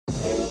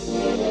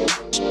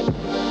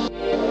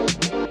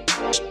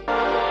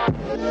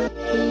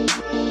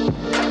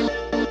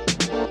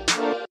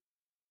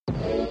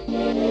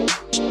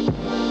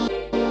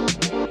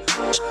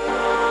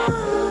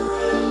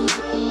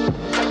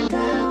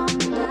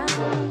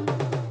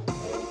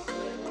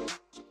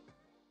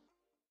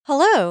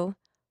Hello.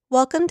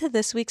 Welcome to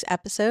this week's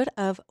episode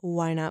of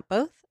Why Not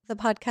Both, the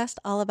podcast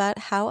all about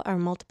how our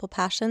multiple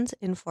passions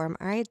inform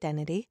our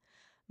identity.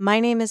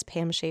 My name is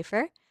Pam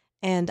Schaefer,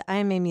 and I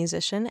am a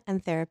musician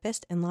and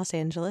therapist in Los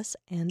Angeles,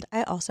 and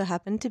I also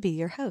happen to be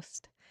your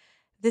host.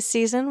 This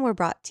season, we're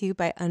brought to you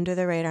by Under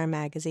the Radar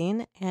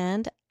magazine,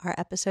 and our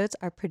episodes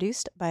are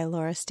produced by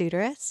Laura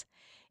Studeris.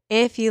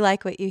 If you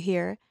like what you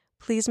hear,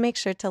 please make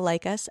sure to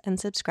like us and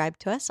subscribe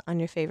to us on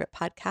your favorite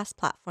podcast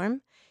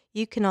platform.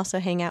 You can also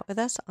hang out with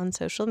us on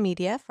social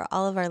media for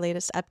all of our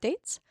latest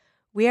updates.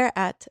 We are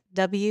at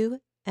WNB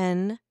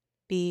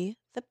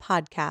the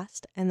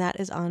podcast, and that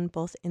is on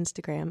both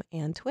Instagram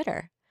and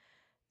Twitter.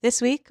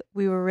 This week,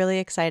 we were really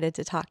excited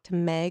to talk to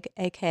Meg,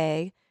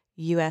 aka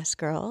US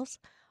Girls,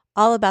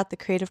 all about the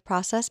creative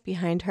process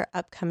behind her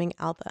upcoming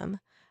album.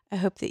 I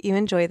hope that you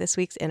enjoy this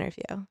week's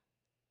interview.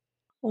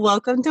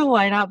 Welcome to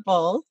Why Not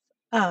Both.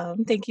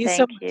 Thank you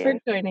so much for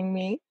joining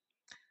me.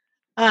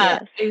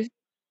 Yes.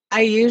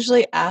 I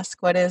usually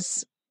ask what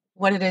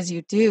it is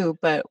you do,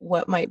 but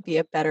what might be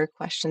a better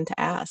question to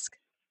ask?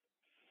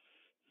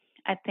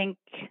 I think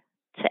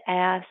to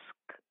ask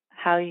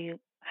how do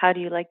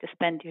you like to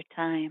spend your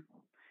time?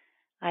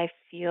 I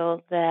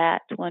feel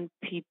that when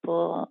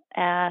people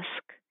ask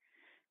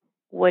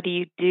what do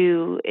you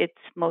do, it's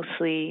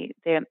mostly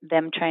them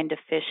trying to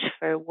fish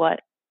for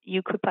what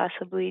you could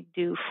possibly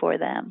do for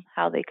them,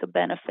 how they could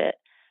benefit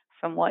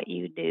from what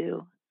you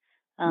do.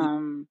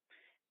 And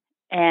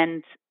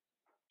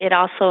it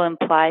also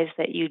implies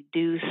that you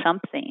do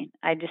something.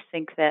 I just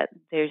think that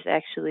there's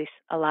actually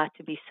a lot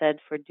to be said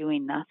for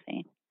doing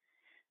nothing.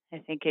 I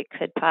think it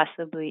could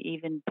possibly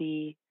even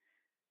be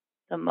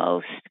the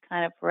most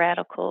kind of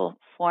radical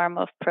form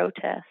of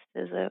protest,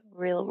 is a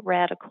real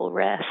radical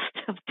rest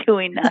of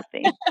doing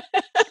nothing.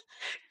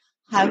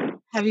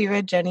 Have you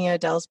read Jenny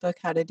Odell's book,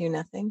 How to Do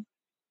Nothing?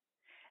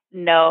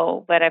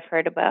 No, but I've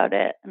heard about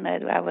it, and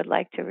I would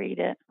like to read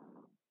it.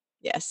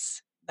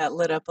 Yes, that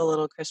lit up a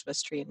little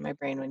Christmas tree in my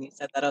brain when you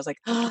said that. I was like,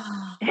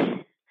 oh,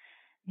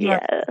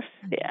 yes,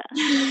 yeah.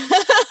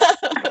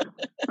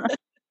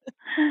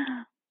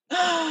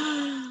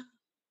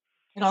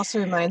 It also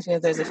reminds me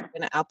of there's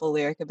an Apple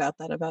lyric about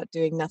that, about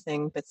doing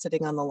nothing but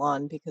sitting on the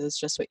lawn because it's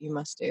just what you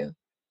must do.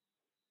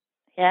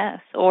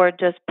 Yes, or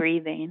just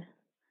breathing.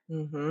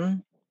 Mm-hmm.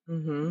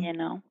 Mm-hmm. You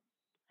know,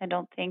 I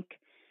don't think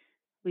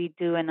we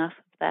do enough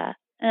of that.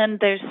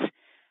 And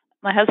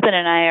my husband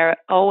and I are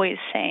always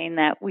saying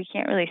that we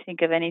can't really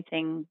think of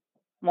anything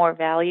more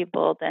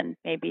valuable than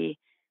maybe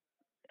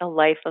a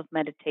life of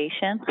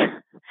meditation.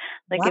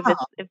 Like Wow.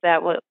 if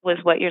that was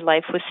what your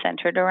life was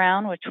centered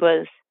around, which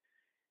was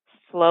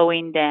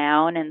slowing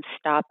down and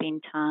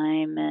stopping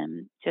time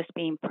and just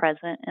being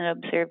present and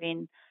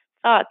observing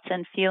thoughts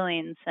and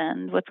feelings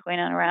and what's going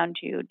on around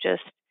you,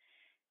 just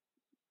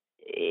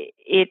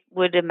it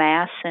would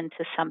amass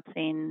into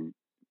something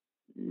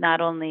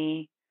not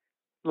only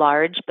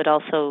large but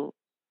also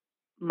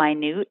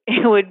minute.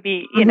 It would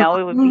be, it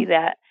would be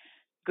that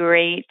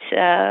great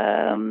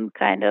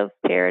kind of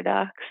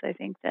paradox, I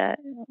think, that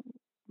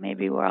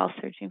maybe we're all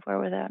searching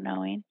for without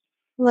knowing.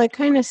 Well, it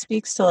kind of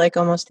speaks to like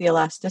almost the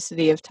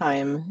elasticity of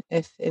time.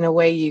 If in a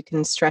way you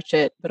can stretch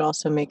it, but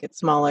also make it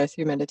smaller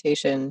through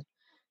meditation,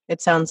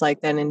 it sounds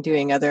like then in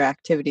doing other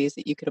activities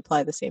that you could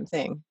apply the same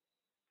thing.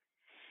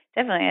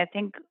 Definitely. I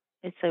think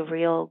it's a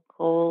real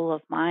goal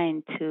of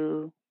mine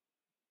to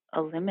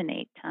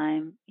eliminate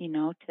time,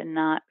 to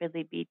not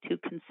really be too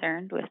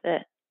concerned with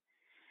it,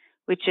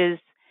 which is,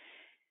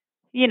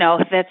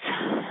 that's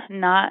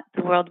not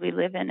the world we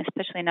live in,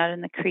 especially not in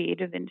the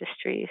creative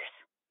industries.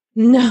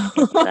 No.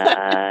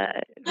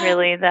 It's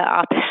really the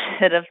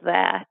opposite of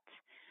that.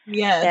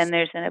 Yes. And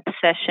there's an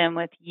obsession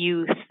with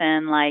youth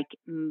and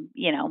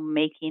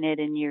making it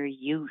in your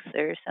youth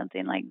or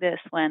something like this,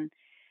 when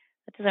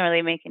that doesn't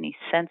really make any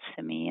sense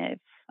to me.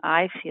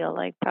 I feel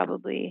like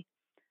probably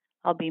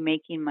I'll be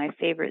making my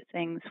favorite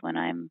things when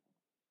I'm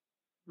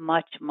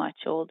much,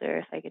 much older,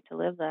 if I get to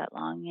live that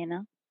long.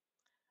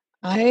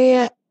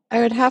 I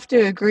would have to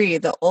agree.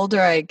 The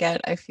older I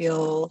get, I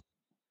feel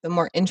the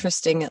more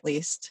interesting, at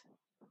least,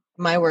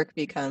 my work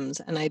becomes.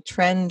 And I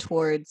trend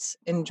towards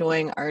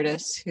enjoying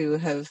artists who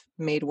have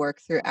made work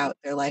throughout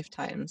their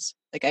lifetimes.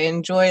 Like, I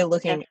enjoy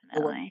looking at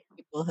the work that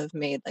people have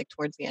made, like,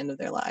 towards the end of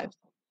their lives.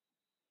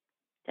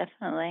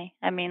 Definitely.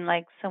 I mean,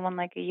 like someone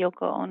like a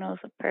Yoko Ono is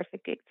a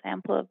perfect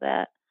example of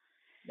that.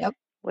 Yep.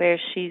 Where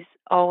she's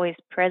always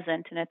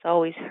present and it's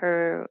always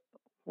her.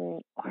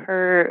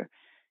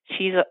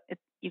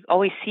 You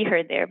always see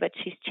her there, but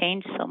she's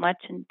changed so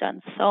much and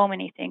done so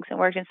many things and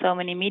worked in so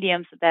many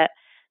mediums that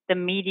the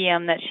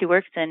medium that she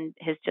works in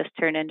has just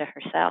turned into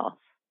herself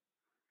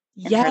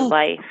in her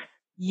life.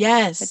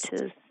 Yes.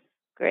 Which is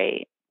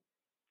great.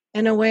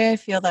 In a way, I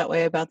feel that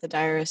way about the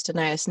diarist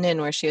Anais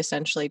Nin, where she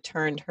essentially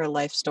turned her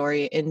life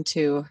story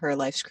into her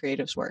life's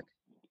creative's work.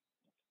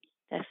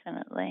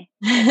 Definitely.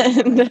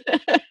 And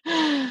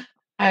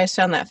I always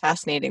found that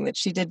fascinating that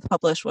she did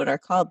publish what are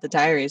called the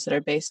diaries that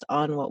are based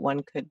on what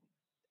one could,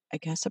 I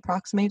guess,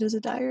 approximate as a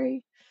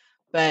diary,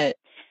 but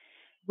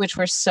which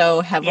were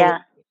so heavily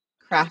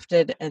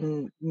crafted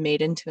and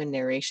made into a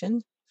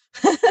narration.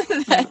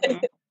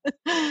 Mhm.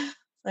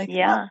 Like, oh,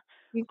 Yeah.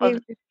 you Well,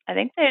 gave I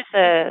think there's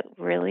a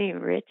really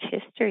rich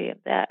history of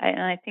that.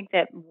 And I think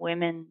that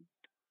women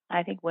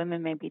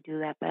maybe do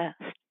that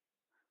best.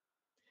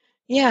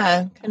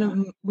 yeah, kind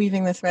of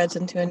weaving the threads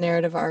into a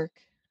narrative arc.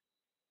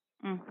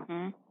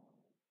 Mhm.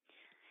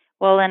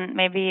 Well, and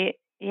maybe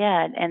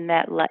yeah, and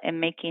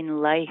and making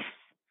life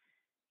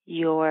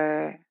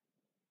your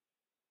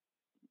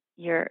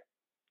your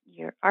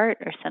your art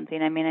or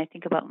something. I mean, I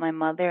think about my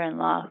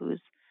mother-in-law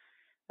who's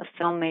a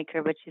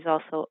filmmaker, but she's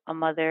also a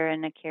mother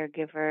and a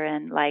caregiver,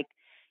 and like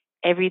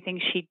everything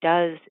she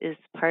does is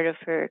part of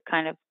her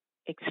kind of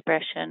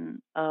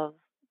expression of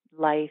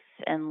life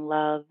and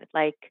love.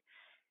 Like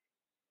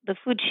the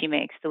food she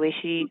makes, the way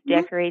she Mhm.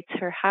 decorates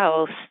her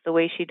house, the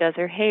way she does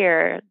her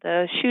hair,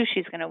 the shoes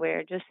she's going to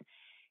wear, just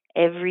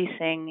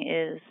everything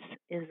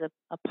is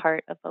a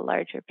part of a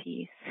larger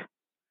piece.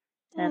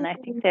 And I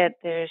think Oh, that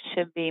there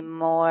should be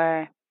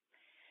more,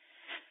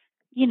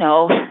 you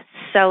know,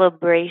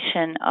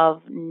 celebration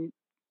of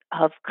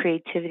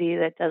creativity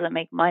that doesn't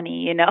make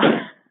money, you know.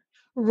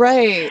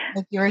 right.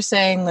 Like you were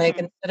saying, like Mm,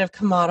 instead of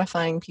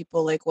commodifying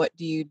people, like what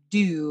do you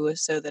do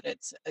so that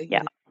it's,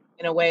 yeah.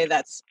 in a way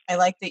that's, I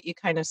like that you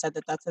kind of said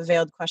that that's a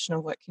veiled question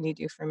of what can you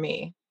do for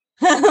me?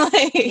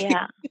 Like,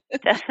 Yeah,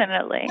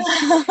 definitely.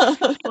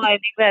 Well, I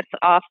think that's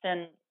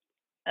often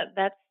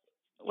that's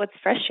what's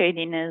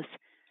frustrating is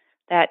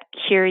that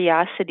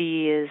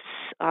curiosity is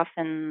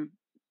often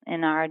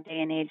in our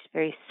day and age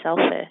very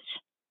selfish,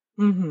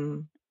 hmm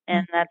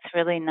and that's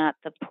really not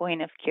the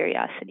point of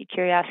curiosity.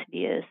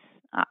 Curiosity is,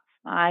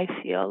 I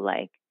feel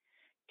like,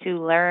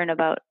 to learn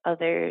about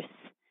others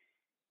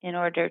in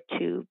order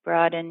to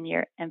broaden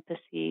your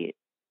empathy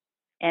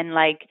and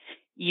like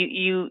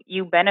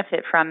you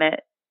benefit from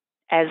it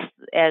as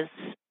as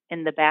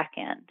in the back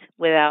end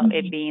without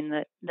it being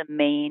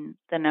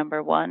the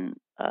number one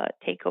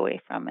takeaway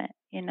from it,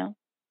 you know.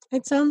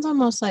 It sounds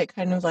almost like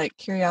kind of like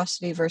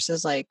curiosity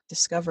versus like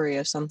discovery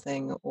of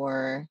something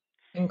or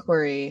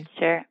inquiry.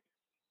 Sure.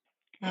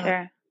 Uh,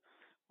 Sure.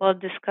 Well,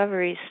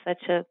 discovery is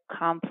such a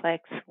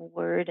complex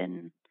word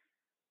and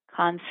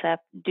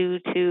concept due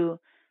to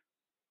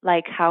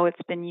like how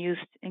it's been used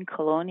in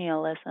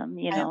colonialism,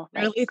 you I know,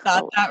 like literally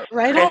thought that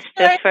right after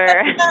I said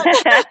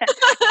Christopher that.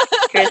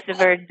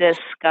 Christopher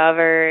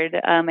discovered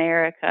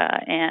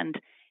America, and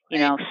you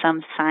Right. know,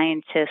 some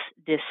scientists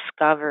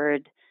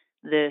discovered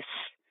this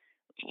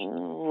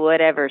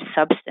whatever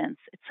substance.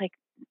 It's like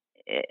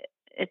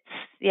it's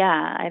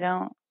yeah.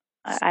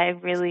 I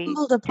really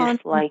Stumbled upon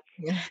dislike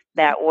something.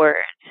 that word.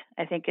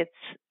 I think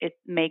it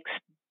makes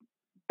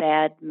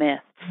bad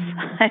myths.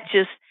 Mm. I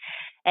just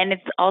and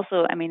it's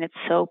also I mean it's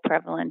so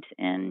prevalent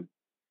in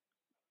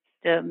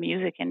the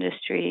music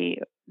industry.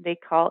 They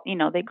call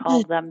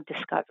But them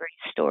discovery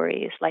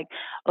stories, like,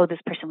 oh, this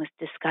person was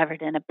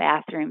discovered in a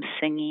bathroom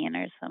singing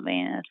or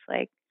something, and it's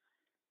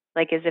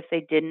like as if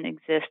they didn't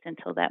exist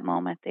until that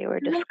moment they were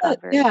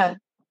discovered. yeah,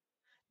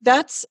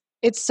 that's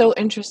it's so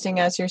interesting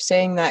as you're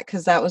saying that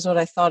because that was what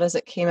I thought as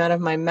it came out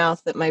of my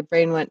mouth that my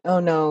brain went, "Oh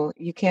no,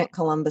 you can't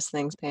Columbus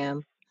things,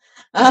 Pam."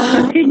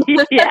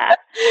 Yeah,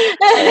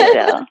 I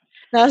know.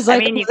 And I was I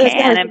like, mean, "Oh, you this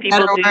can, has and a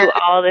better people do word."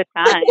 all the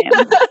time,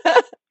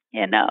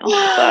 you know,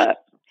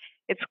 but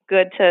it's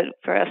good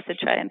for us to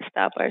try and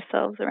stop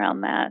ourselves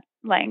around that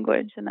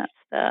language and that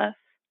stuff.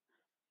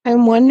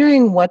 I'm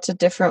wondering what's a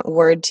different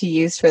word to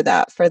use for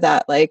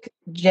that like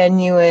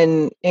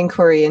genuine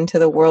inquiry into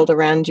the world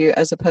around you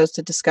as opposed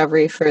to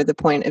discovery for the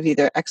point of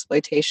either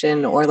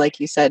exploitation or like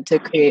you said to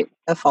create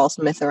a false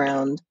myth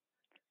around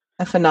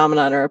a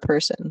phenomenon or a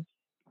person.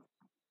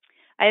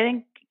 I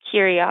think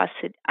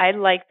curiosity, I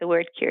like the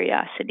word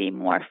curiosity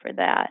more for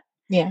that.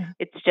 Yeah.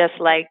 It's just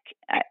like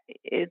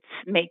it's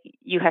make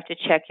you have to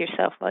check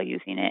yourself while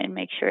using it and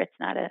make sure it's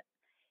not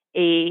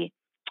a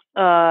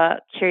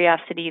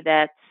curiosity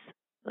that's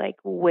like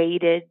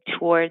weighted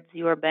towards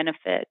your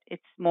benefit.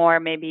 It's more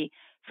maybe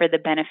for the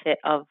benefit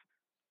of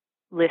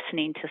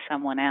listening to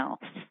someone else.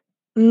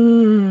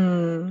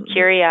 Mm.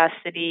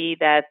 Curiosity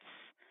that's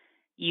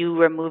you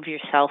remove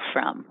yourself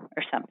from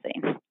or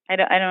something. I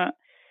don't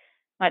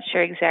not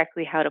sure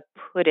exactly how to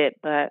put it,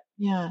 but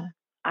Yeah.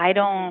 I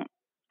don't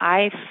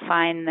I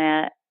find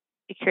that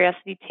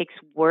curiosity takes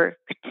work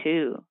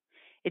too.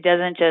 It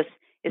doesn't just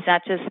it's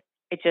not just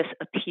it just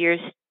appears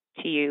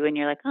to you and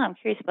you're like, "Oh, I'm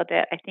curious about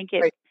that." I think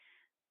it Right.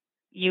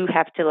 you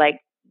have to like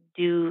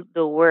do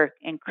the work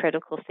and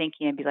critical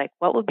thinking and be like,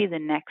 "What would be the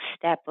next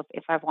step of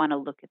if I want to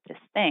look at this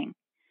thing?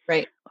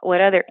 Right.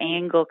 What other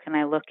angle can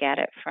I look at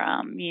it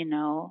from?" You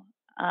know.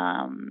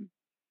 Um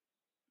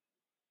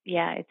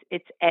yeah,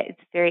 it's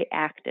very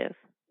active.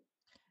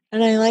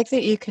 And I like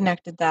that you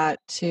connected that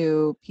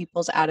to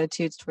people's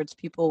attitudes towards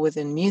people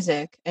within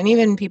music and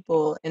even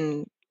people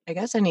in, I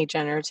guess, any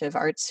generative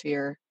art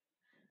sphere,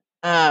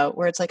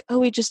 where it's like, oh,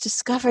 we just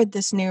discovered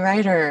this new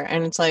writer.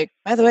 And it's like,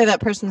 by the way,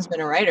 that person's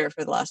been a writer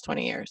for the last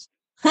 20 years.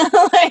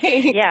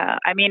 Like, Yeah,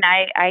 I mean,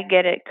 I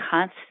get it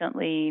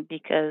constantly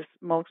because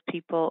most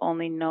people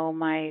only know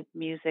my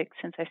music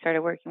since I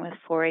started working with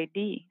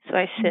 4AD. So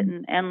I sit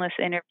in endless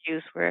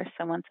interviews where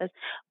someone says,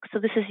 "So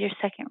this is your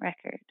second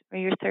record or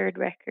your third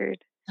record?"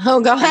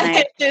 oh God. And I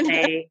have to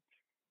say,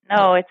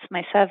 "No, it's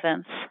my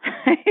seventh."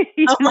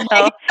 You Oh my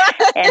know? God.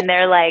 And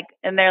they're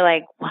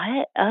like,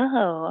 "What?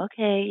 Oh,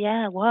 okay.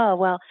 Yeah. Whoa.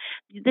 Well,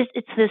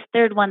 it's this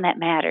third one that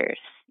matters."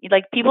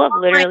 Like people have Oh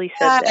my literally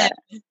said God. that.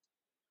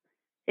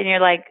 And you're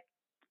like,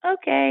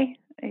 okay,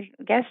 I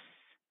guess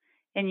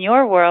in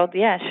your world,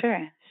 yeah,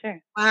 sure,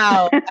 sure.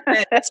 Wow.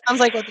 It sounds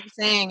like what they're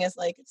saying is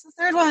like it's the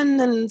third one,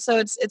 and so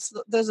it's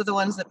those are the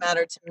ones that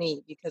matter to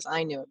me because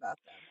I knew about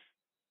them.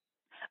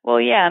 Well,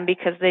 yeah, and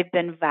because they've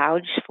been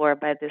vouched for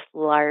by this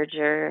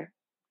larger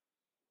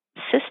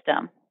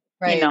system,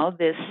 you Right. know,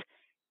 this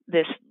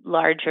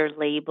larger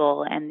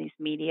label and these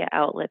media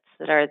outlets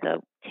that are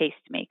the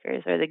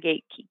tastemakers or the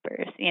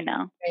gatekeepers, you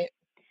know. Right.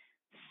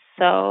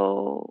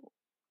 So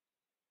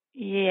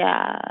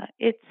yeah,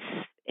 it's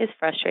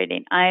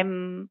frustrating.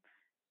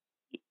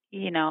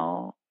 You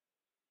know,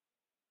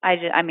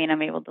 I mean,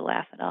 I'm able to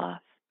laugh it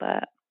off,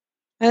 but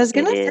I was it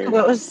gonna say,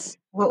 is.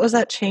 what was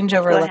that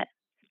changeover Go like? ahead.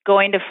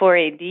 Going to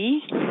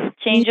 4AD Yeah.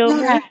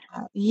 changeover.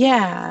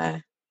 Yeah.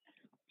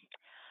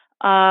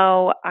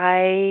 Oh,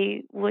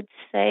 I would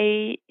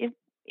say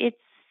it's.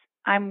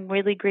 I'm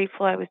really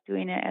grateful I was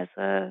doing it as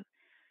a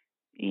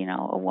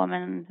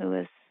woman who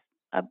was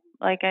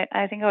like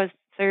I think I was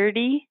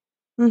 30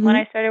 when Mm-hmm.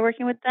 I started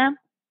working with them,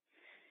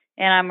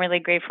 and I'm really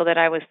grateful that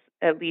I was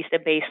at least a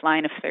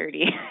baseline of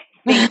 30.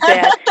 I think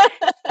that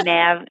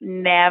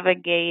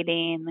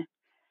navigating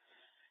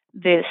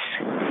this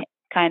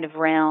kind of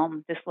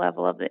realm, this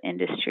level of the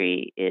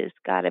industry is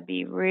got to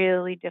be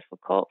really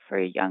difficult for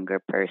a younger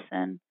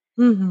person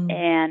Mm-hmm.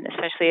 and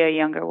especially a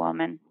younger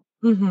woman.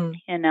 Mm-hmm.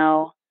 You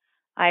know,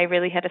 I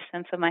really had a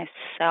sense of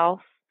myself.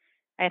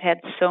 I'd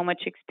had so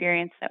much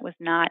experience that was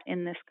not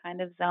in this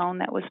kind of zone,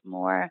 that was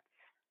more,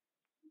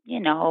 you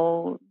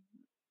know,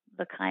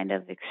 the kind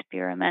of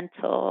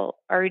experimental,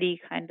 arty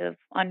kind of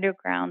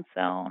underground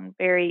zone,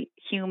 very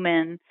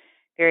human,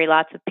 very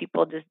lots of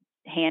people just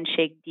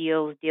handshake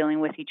deals, dealing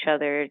with each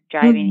other,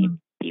 driving Mm-hmm.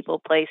 people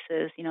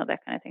places, that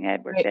kind of thing. I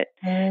had worked Right. at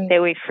Right.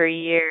 that way for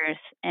years,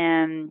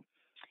 and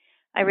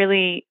I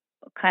really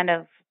kind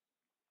of,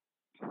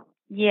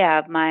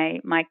 yeah,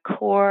 my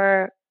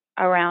core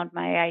around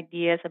my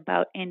ideas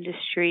about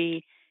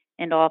industry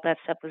and all that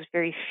stuff was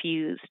very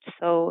fused.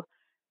 So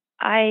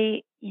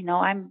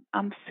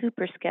I'm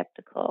super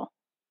skeptical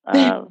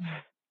of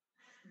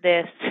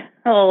this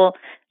whole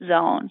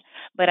zone.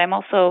 But I'm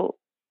also,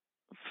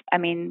 I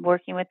mean,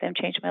 working with them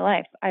changed my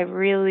life. I Right.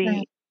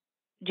 really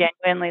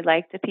genuinely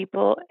like the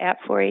people at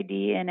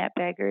 4AD and at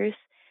Beggars.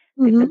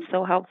 They've Mm-hmm. been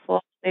so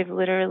helpful. They've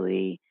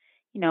literally,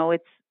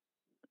 it's,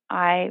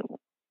 I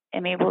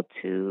am able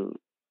to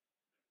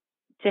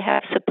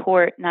have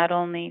support, not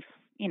only,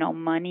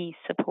 money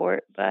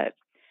support, but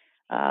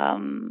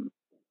um,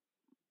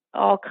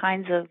 all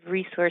kinds of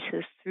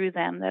resources through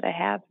them that I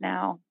have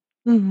now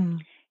Mm-hmm.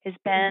 has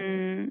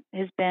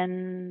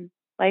been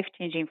life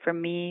changing for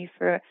me,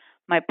 for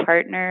my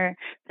partner,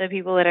 the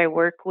people that I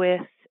work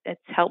with.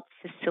 It's helped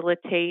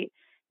facilitate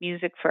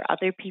music for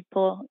other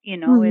people. It's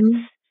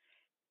Mm-hmm.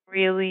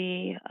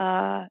 really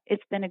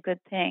it's been a good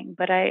thing.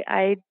 But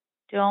I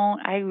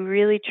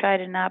really try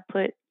to not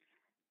put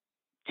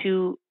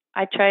too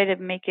I try to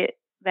make it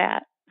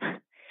that.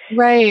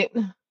 Right.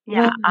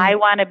 Yeah, Right. I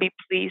want to be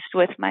pleased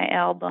with my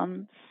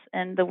albums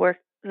and the work,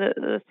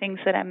 the things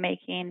that I'm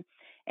making,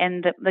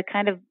 and the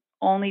kind of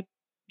only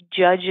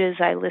judges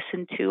I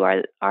listen to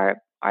are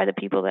the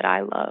people that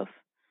I love.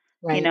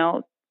 You Right.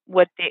 know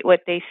what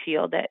they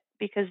feel, that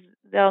because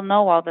they'll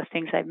know all the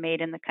things I've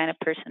made and the kind of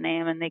person I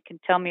am, and they can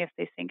tell me if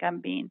they think I'm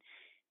being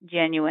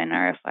genuine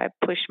or if I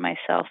push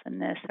myself in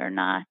this or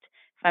not.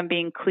 If I'm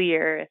being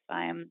clear,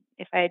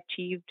 if I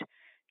achieved,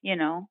 you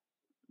know,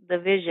 the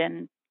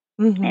vision.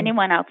 Mm-hmm.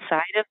 Anyone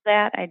outside of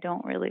that, I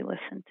don't really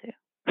listen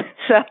to.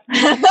 So,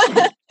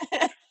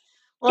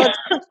 Well, it's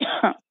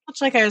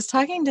much like I was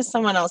talking to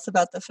someone else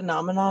about the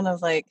phenomenon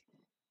of like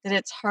that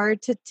it's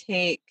hard to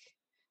take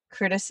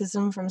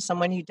criticism from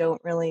someone you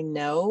don't really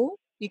know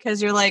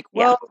because you're like,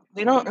 yeah, well,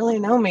 they don't really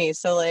know me,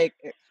 so like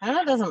it kind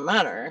of doesn't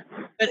matter.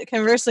 But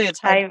conversely, it's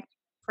hard to I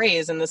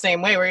praise in the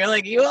same way where you're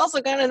like, you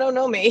also kind of don't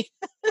know me.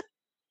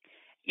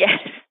 yes,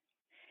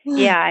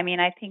 yeah. I mean,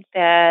 I think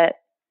that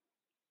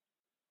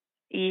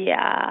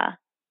yeah,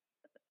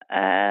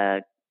 uh,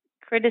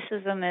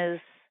 criticism is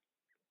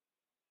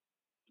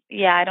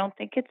yeah. I don't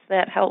think it's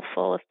that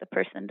helpful if the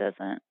person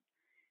doesn't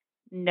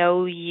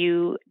know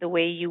you, the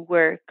way you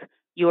work,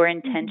 your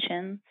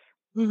intentions.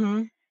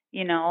 Mm-hmm.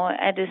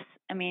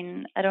 I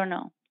mean, I don't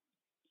know.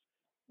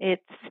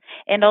 It's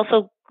and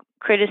also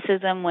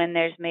criticism when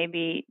there's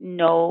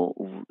no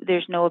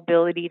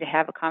ability to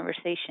have a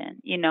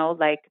conversation,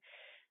 like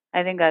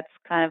I think that's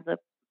kind of the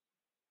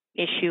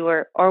issue,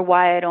 or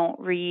why I don't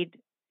read,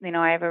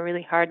 I have a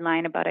really hard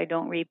line about I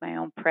don't read my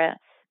own press,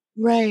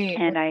 Right.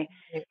 and I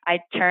Right. I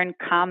turn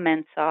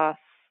comments off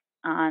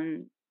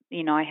on,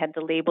 I had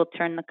the label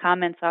turn the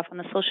comments off on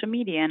the social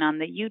media and on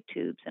the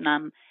YouTubes and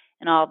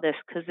all this,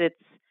 because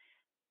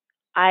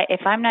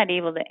if I'm not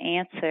able to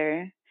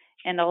answer,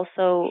 and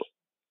also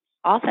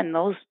often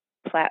those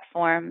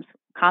platforms,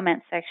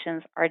 comment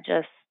sections are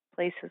just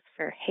places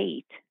for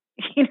hate.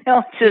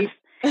 Just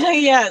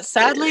Yeah,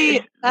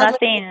 sadly,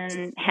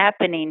 nothing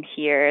happening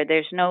here.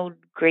 There's no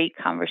great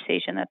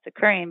conversation that's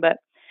occurring. But,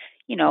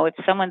 if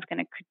someone's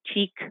going to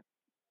critique,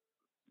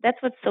 that's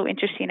what's so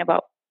interesting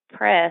about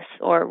press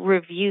or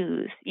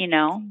reviews,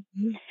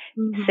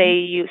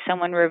 say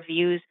someone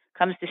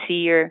comes to see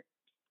your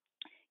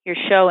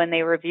show and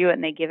they review it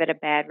and they give it a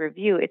bad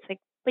review. It's like,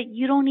 but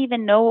you don't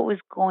even know what was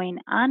going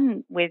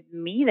on with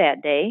me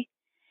that day.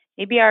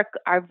 Maybe our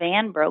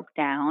van broke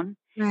down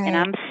and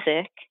I'm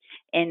sick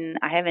and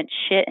I haven't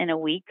shit in a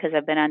week because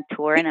I've been on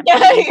tour and I'm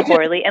eating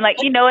poorly. And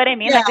you know what I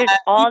mean? There's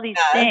all these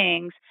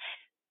things.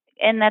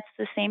 And that's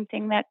the same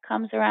thing that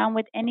comes around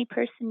with any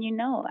person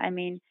I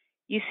mean,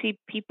 you see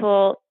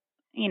people,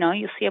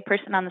 you'll see a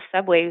person on the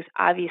subway who's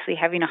obviously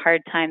having a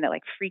hard time that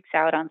freaks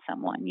out on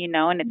someone,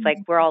 and it's like,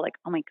 we're all like,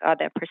 oh my God,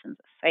 that person's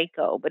a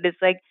psycho. But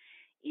it's like,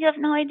 you have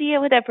no idea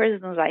what that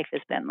person's life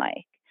has been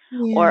like.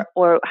 Yeah.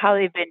 Or how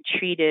they've been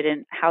treated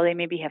and how they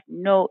maybe have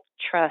no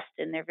trust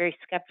and they're very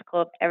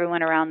skeptical of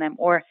everyone around them,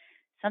 or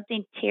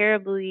something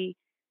terribly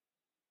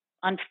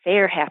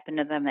unfair happened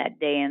to them that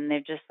day and they're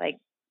just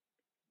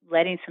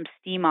letting some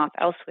steam off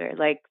elsewhere.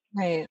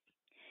 Right.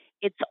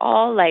 It's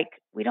all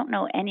we don't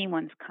know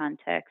anyone's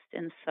context,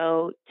 and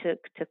so to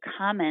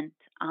comment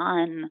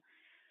on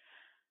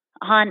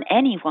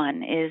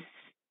anyone it's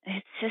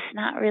just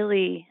not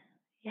really.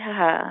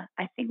 Yeah,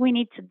 I think we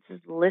need to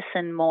just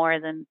listen more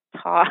than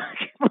talk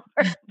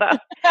more about.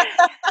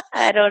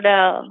 I don't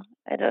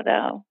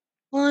know.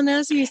 Well, and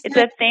as you It's said,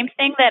 that same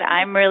thing that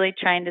I'm really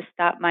trying to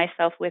stop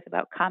myself with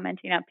about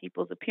commenting on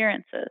people's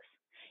appearances,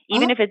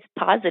 even if it's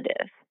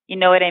positive. You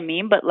know what I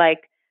mean? But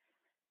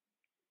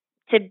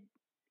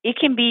it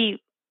can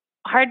be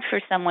hard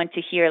for someone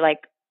to hear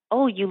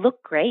oh, you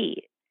look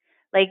great.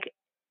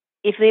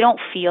 If they don't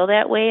feel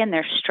that way and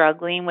they're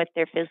struggling with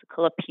their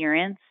physical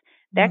appearance,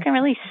 that can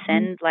really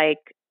send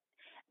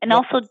and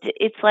also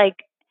it's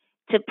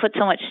to put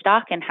so much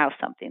stock in how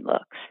something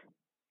looks.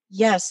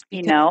 Yes,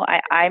 because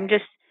I'm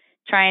just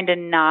trying to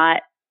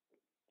not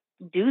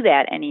do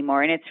that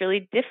anymore, and it's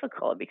really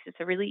difficult because it's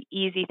a really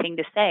easy thing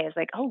to say. It's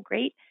like, oh,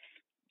 great,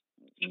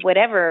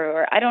 whatever,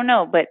 or I don't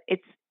know, but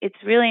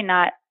it's really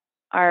not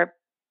our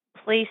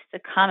place to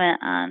comment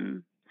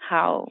on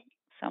how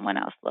someone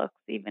else looks,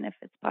 even if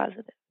it's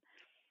positive.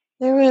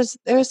 there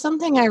was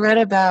something I read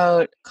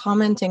about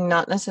commenting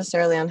not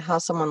necessarily on how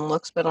someone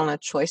looks, but on a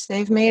choice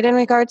they've made in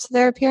regards to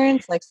their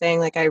appearance,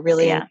 saying I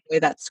really enjoy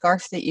that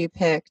scarf that you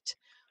picked,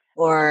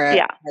 or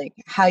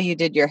how you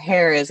did your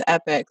hair is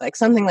epic,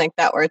 something like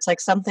that, where it's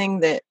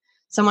something that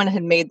someone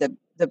had made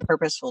the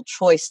purposeful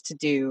choice to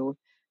do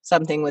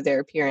something with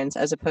their appearance,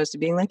 as opposed to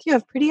being you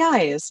have pretty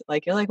eyes.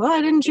 You're well, I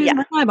didn't choose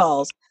my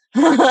eyeballs.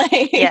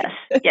 Yes.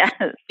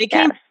 It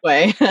came this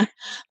way.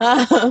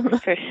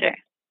 For sure.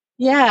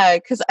 Yeah,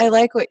 because I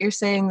like what you're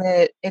saying,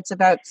 that it's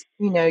about,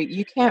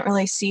 you can't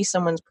really see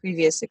someone's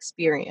previous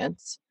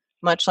experience,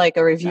 much like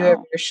a reviewer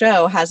of your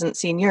show hasn't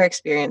seen your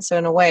experience. So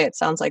in a way, it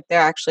sounds like they're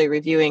actually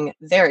reviewing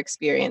their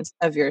experience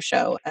of your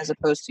show as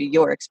opposed to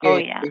your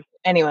experience,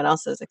 anyone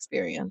else's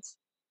experience.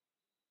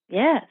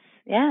 Yes.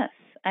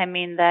 I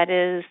mean, that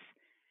is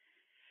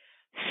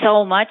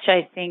so much,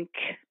 I think,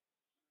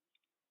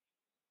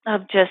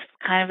 of just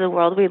kind of the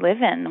world we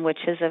live in, which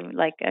is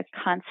a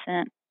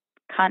constant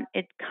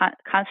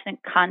constant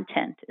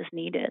content is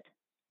needed.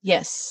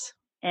 Yes.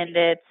 And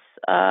it's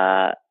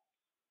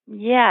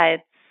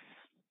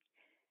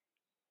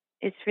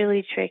it's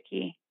really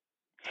tricky.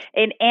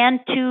 And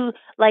to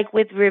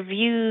with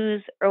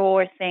reviews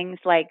or things,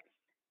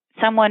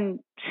 someone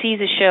sees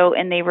a show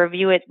and they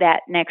review it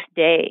that next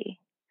day,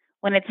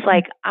 when it's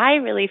I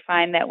really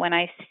find that when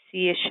I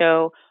see a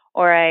show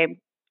or I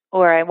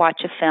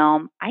watch a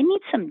film, I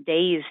need some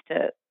days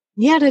to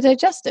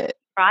digest it,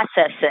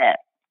 process it.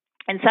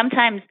 And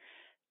sometimes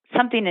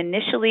something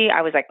initially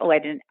I was oh, I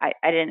didn't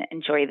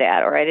enjoy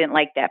that, or I didn't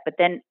like that, but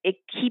then it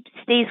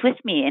stays with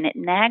me and it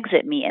nags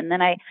at me, and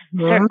then I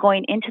start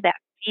going into that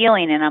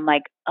feeling and I'm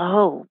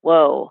oh,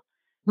 whoa,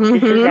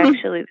 this is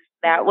actually,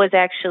 that was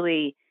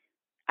actually,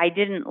 I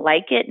didn't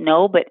like it,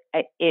 no, but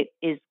it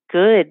is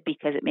good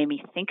because it made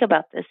me think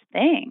about this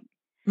thing.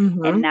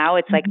 And now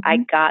it's I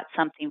got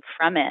something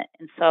from it.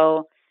 And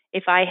so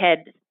if I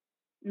had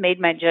made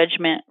my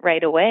judgment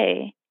right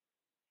away,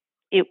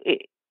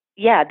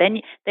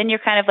 then you're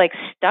kind of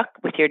stuck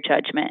with your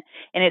judgment.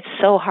 And it's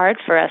so hard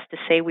for us to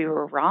say we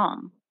were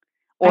wrong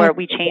or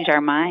we change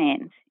our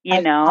minds,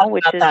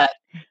 which is,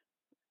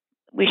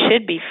 we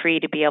should be free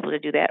to be able to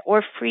do that,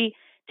 or free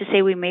to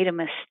say we made a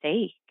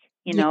mistake.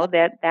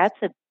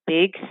 That's a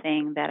big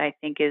thing that I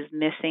think is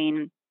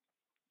missing.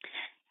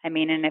 I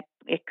mean, and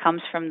it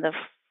comes from the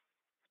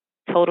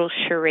total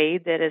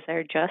charade that is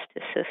our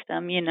justice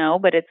system,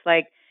 but it's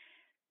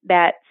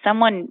that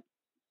someone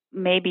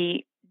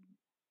maybe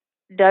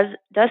does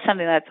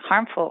something that's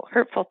harmful,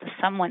 hurtful to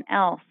someone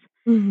else,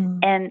 Mm-hmm.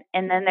 and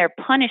then they're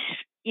punished,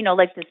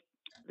 like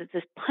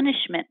this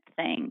punishment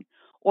thing,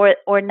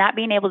 or not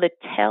being able to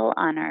tell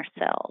on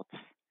ourselves.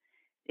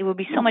 It would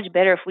be so much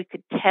better if we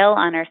could tell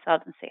on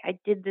ourselves and say, I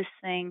did this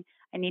thing.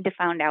 I need to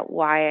find out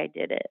why I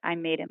did it. I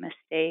made a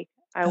mistake.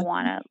 I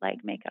want to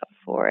make up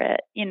for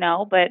it,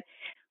 but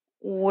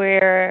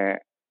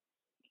where,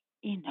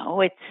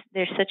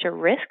 there's such a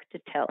risk to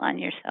tell on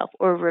yourself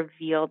or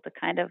reveal the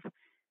kind of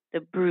the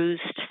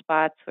bruised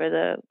spots or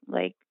the,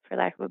 for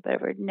lack of a better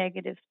word,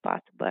 negative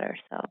spots about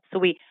ourselves. So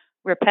we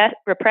repress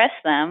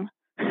them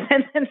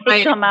and then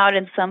they come out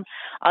in some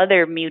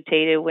other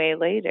mutated way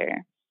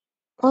later.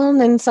 Well,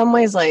 and in some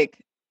ways,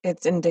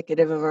 it's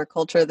indicative of our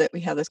culture that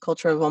we have this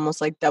culture of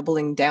almost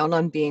doubling down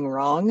on being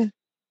wrong.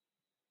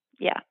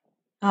 Yeah.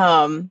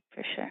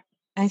 For sure.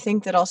 I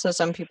think that also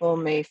some people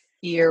may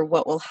fear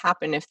what will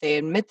happen if they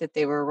admit that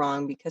they were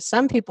wrong, because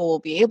some people will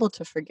be able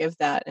to forgive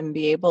that and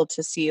be able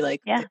to see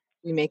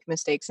we make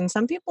mistakes, and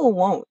some people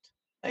won't.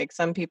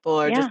 Some people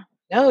are just,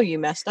 no, you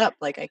messed up.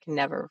 I can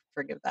never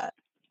forgive that.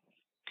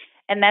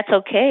 And that's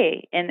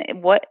okay. And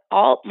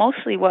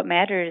mostly what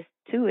matters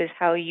too is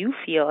how you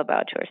feel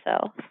about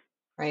yourself.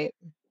 Right.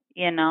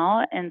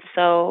 And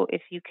so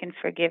if you can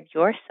forgive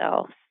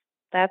yourself,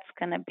 that's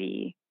going to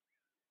be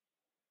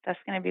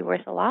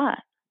worth a lot.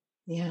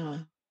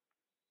 Yeah.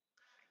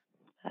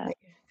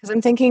 Because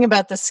I'm thinking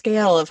about the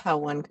scale of how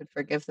one could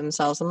forgive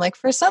themselves. And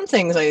for some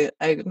things,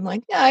 I'm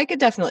like, yeah, I could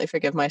definitely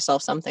forgive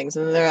myself some things.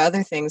 And there are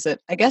other things that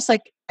I guess I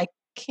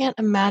can't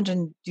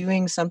imagine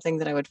doing something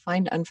that I would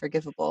find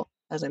unforgivable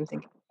as I'm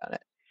thinking about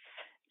it.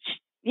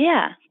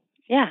 Yeah.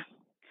 Yeah.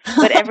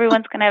 But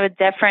everyone's going to have a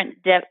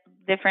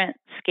different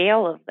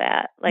scale of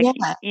that.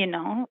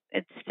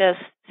 It's just,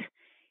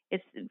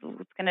 it's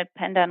going to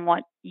depend on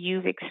what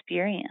you've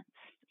experienced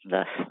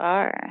thus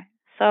far.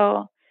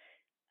 So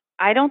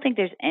I don't think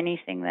there's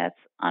anything that's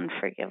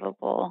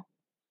unforgivable.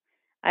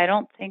 I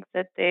don't think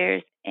that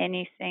there's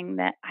anything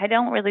that, I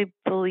don't really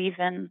believe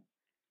in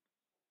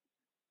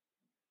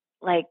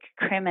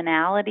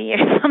criminality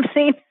or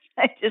something.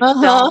 I just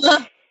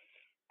don't.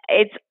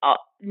 It's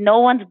no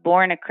one's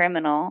born a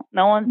criminal.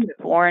 No one's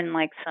born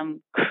like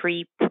some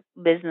creep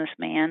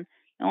businessman.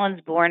 No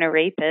one's born a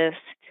rapist.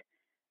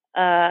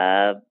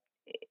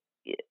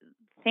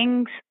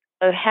 Things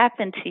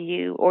happen to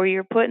you, or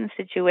you're put in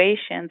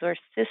situations or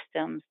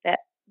systems that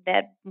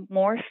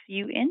morph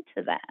you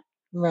into that.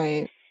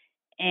 Right.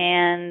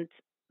 And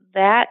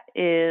that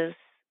is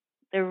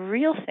the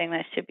real thing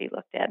that should be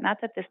looked at. Not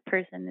that this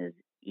person is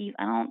evil.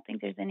 I don't think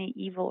there's any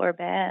evil or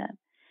bad.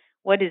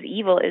 What is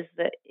evil is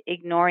the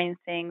ignoring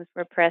things,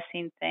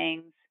 repressing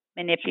things,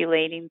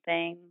 manipulating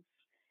things,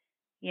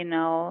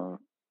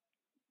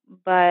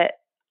 But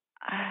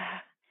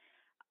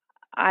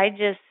I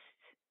just,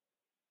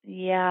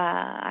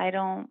 I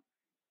don't,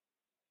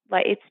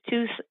 life is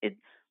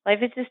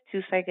just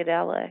too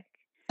psychedelic.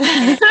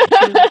 And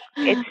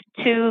it's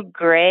too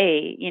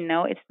gray,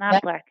 it's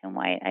not black and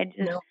white. I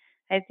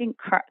think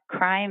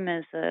crime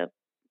is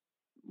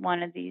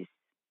one of these,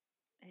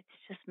 it's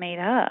just made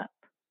up.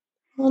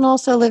 Well, and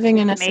also living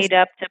in a made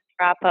up to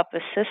prop up a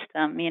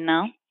system,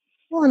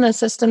 Well, in a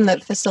system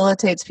that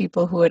facilitates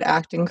people who would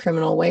act in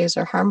criminal ways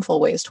or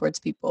harmful ways towards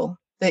people,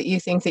 that you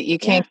think that you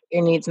can't get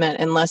your needs met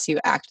unless you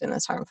act in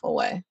this harmful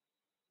way.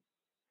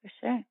 For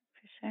sure.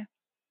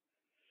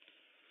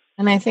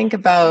 And I think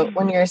about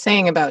when you're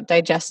saying about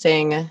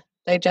digesting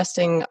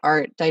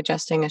art,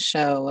 digesting a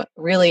show,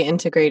 really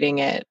integrating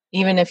it,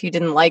 even if you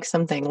didn't like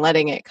something,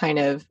 letting it kind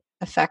of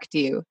affect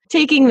you,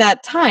 taking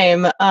that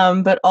time,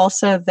 but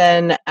also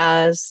then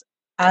as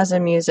a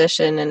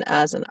musician and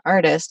as an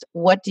artist,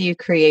 what do you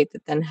create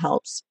that then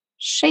helps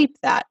shape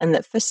that and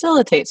that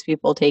facilitates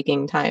people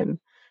taking time?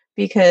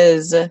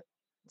 Because it's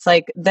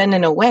then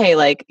in a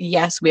way,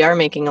 yes, we are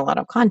making a lot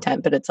of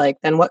content, but it's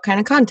then what kind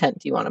of content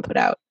do you want to put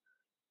out?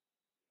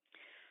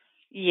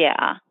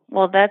 Yeah.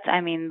 Well,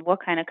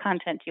 what kind of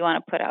content do you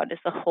want to put out is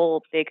a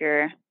whole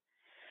bigger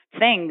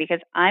thing,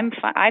 because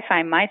I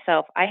find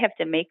myself, I have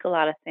to make a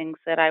lot of things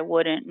that I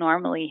wouldn't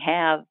normally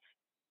have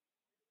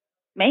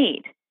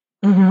made.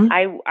 Mm-hmm.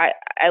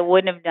 I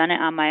wouldn't have done it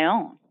on my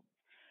own.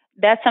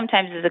 That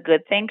sometimes is a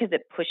good thing because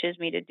it pushes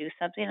me to do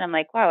something. And I'm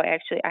like, wow, I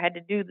had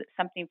to do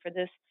something for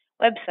this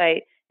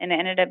website, and it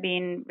ended up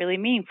being really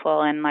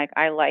meaningful. And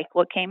I like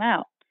what came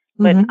out.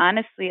 But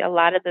honestly, a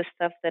lot of the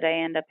stuff that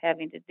I end up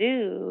having to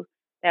do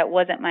that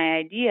wasn't my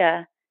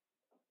idea,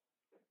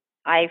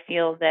 I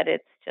feel that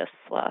it's just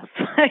fluff.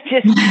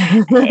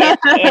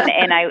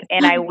 and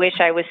I wish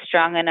I was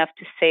strong enough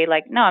to say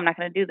no, I'm not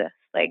going to do this.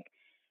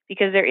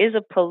 Because there is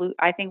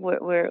I think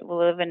we're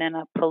living in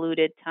a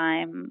polluted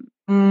time,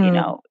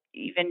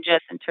 even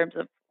just in terms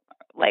of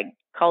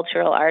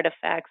cultural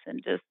artifacts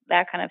and just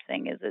that kind of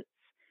thing.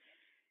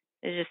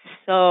 There's just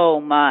so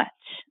much,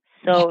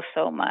 so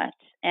much.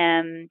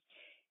 And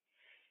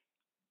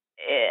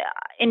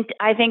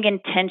I think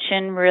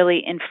intention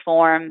really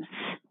informs,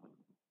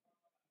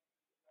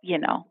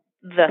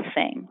 the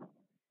thing.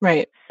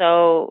 Right.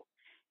 So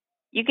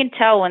you can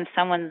tell when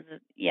someone's,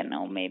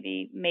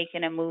 maybe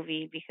making a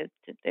movie because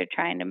they're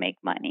trying to make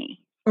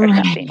money or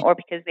something, Right. or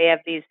because they have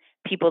these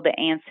people to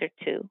answer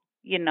to,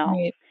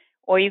 Right.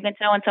 or you can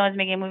tell when someone's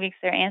making a movie because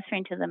they're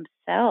answering to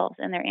themselves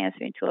and they're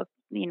answering to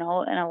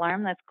an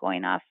alarm that's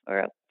going off or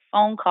a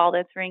phone call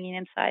that's ringing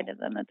inside of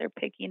them that they're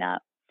picking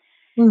up.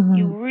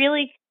 Mhm.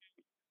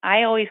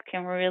 I always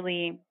can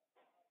really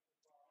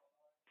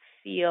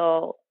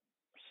feel,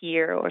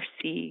 hear, or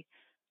see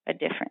a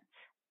difference.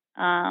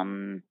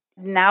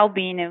 Now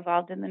being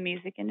involved in the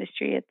music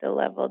industry at the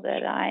level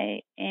that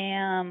I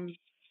am,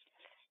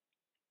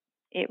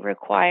 it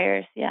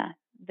requires,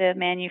 the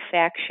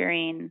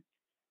manufacturing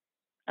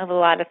of a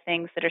lot of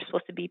things that are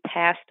supposed to be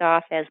passed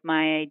off as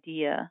my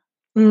idea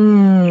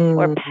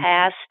or Mm.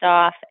 passed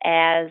off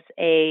as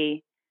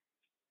a,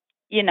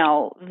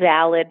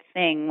 valid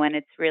thing when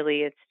it's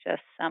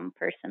just some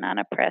person on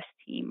a press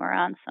team or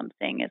on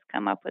something has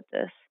come up with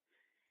this.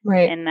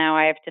 Right. And now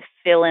I have to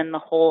fill in the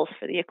holes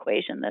for the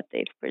equation that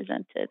they've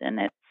presented. And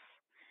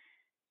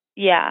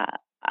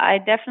I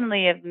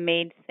definitely have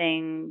made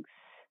things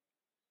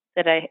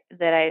that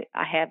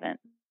I haven't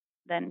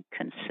then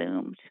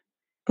consumed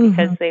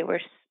because Mhm. they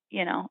were,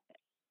 you know,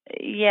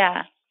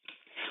 yeah.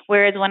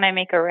 Whereas when I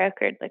make a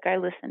record, like I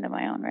listen to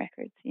my own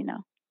records.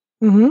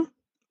 Mhm.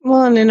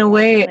 Well, and in a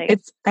way, Like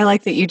I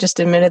like that you just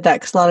admitted that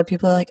because a lot of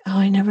people are like, "Oh,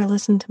 I never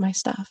listen to my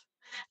stuff."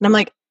 And I'm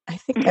like, I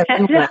think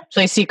everyone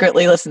actually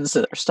secretly listens to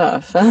their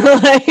stuff.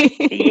 Like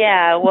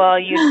yeah, well,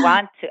 you'd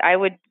want to.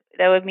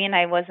 That would mean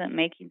I wasn't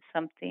making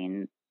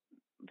something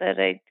that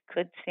I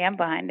could stand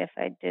behind if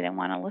I didn't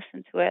want to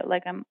listen to it.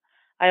 Like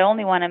I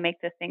only want to make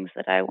the things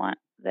that I want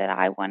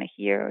to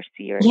hear or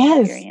see or Yes.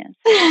 experience.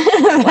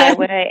 Why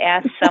would I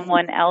ask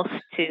someone else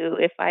to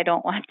if I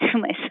don't want to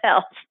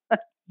myself?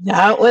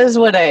 That was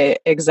what I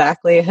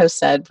exactly have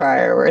said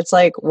prior, where it's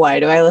like, why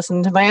do I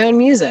listen to my own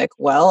music?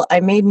 Well, I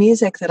made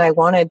music that I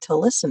wanted to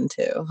listen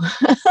to.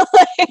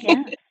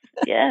 Yes, Like,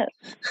 yes,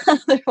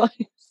 otherwise,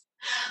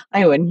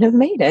 I wouldn't have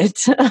made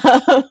it.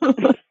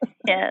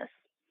 yes.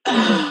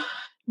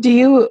 Do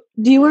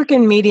you work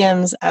in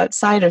mediums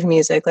outside of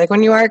music? Like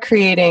when you are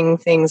creating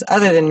things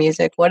other than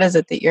music, what is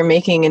it that you're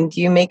making, and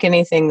do you make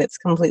anything that's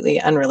completely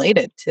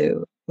unrelated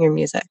to your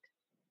music?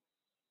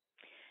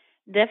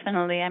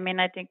 Definitely. I mean,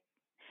 I think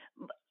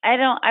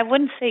I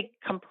wouldn't say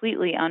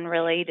completely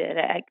unrelated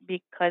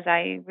because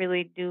I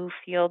really do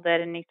feel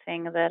that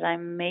anything that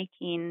I'm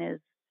making is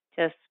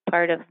just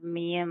part of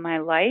me and my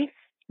life.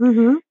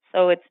 Mm-hmm.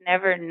 So it's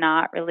never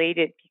not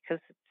related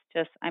because it's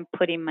just I'm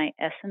putting my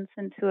essence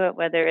into it,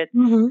 whether it's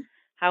Mm-hmm.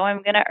 how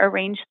I'm going to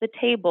arrange the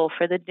table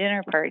for the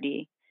dinner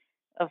party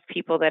of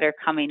people that are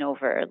coming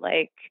over.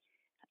 Like,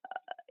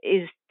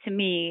 is to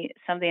me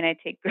something I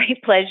take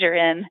great pleasure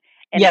in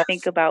and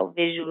think Yes. about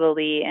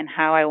visually and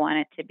how I want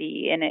it to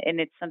be. And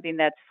it's something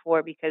that's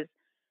because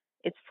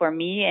it's for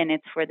me and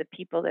it's for the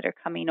people that are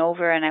coming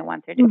over and I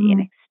want there to be an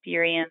Mm-hmm.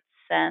 experience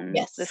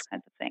and this Yes.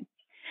 kind of thing.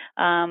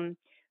 Um,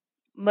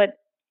 but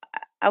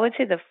I would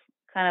say the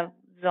kind of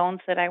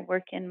zones that I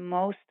work in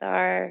most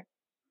are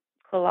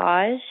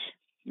collage,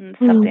 and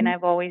something Mm-hmm.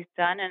 I've always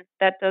done, and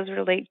that does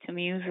relate to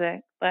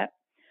music, but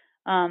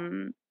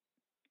um,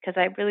 because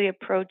I really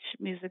approach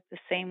music the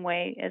same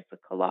way as the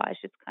collage.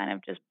 It's kind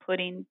of just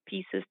putting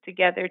pieces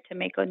together to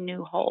make a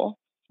new whole.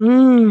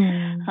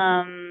 Mm.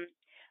 Um,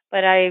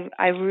 but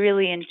I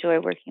really enjoy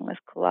working with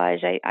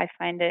collage. I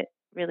find it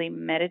really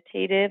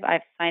meditative.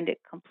 I find it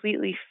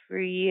completely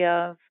free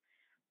of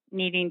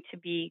needing to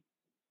be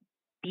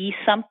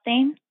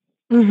something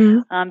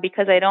Mm-hmm.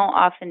 because I don't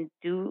often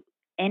do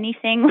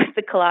anything with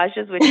the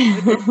collages, which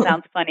is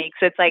sounds funny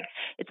because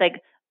it's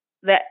like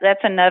that's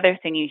another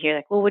thing you hear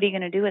like, well, what are you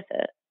going to do with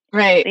it?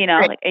 Right,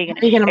 right. Like, are you How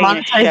going are you gonna are you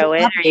going to monetize show your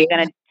it? Are you hobby?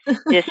 going to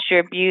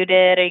distribute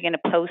it? Are you going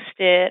to post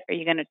it? Are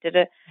you going to do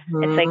it?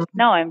 It's like, Mhm,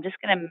 no, I'm just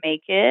going to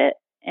make it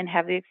and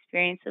have the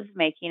experience of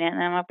making it,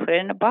 and I'm going to put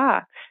it in a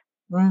box.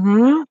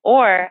 mhm.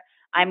 Or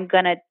I'm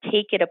going to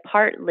take it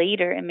apart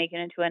later and make it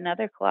into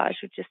another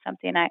collage, which is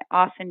something I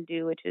often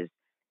do, which is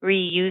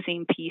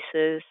reusing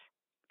pieces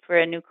for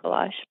a new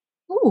collage,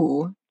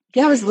 Ooh.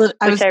 Yeah, I which was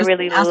I just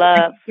really gonna ask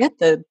where love. you get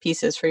the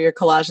pieces for your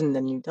collage, and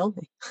then you told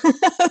me.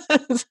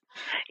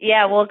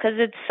 Yeah, well, because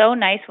it's so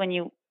nice when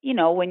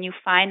when you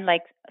find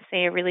like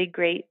say a really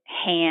great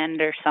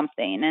hand or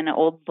something in an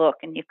old book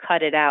and you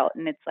cut it out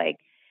and it's like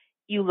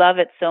you love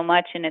it so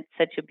much and it's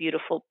such a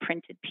beautiful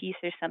printed piece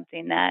or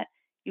something that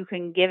you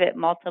can give it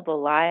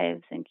multiple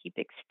lives and keep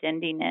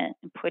extending it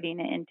and putting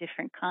it in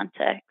different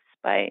contexts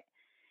by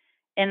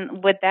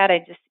and with that I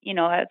just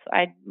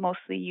I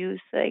mostly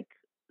use like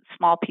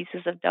small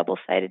pieces of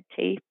double-sided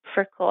tape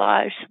for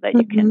collage so that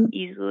you can Mhm.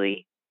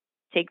 easily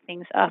take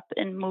things up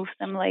and move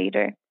them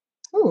later.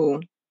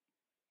 Ooh.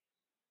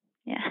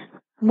 Yeah.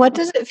 What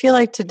does it feel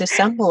like to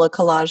dissemble a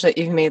collage that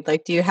you've made?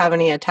 Like, do you have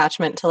any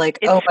attachment to like,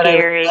 It's "Oh, but I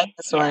really like scary.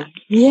 this Yeah. one."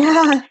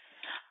 Yeah.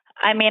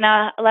 I mean,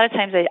 a lot of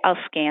times I'll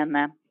scan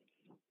them.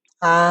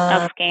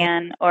 I'll Ah.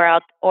 scan or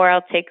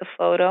I'll take a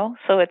photo.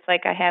 So it's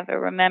like I have a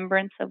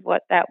remembrance of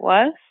what that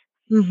was.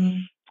 Mhm.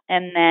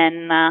 And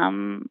then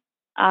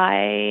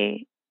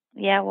I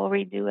yeah, we'll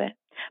redo it.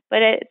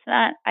 But it's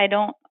not, I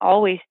don't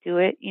always do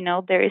it.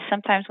 There is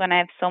sometimes when I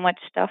have so much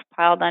stuff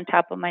piled on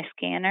top of my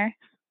scanner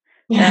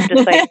that I'm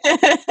just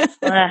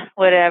like,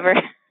 whatever.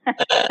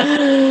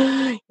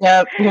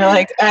 Yep. You're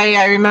like,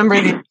 I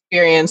remember the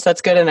experience.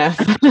 That's good enough.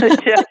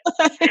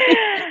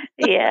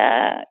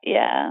 Yeah.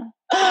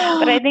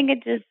 But I think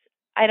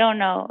I don't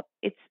know.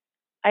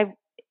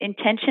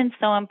 Intention's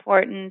so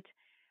important.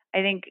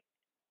 I think,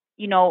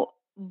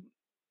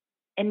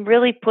 and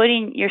really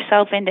putting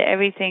yourself into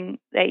everything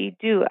that you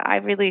do. I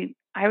really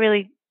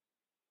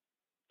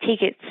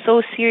take it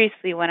so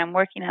seriously when I'm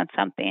working on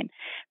something.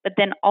 But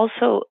then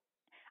also,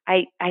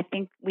 I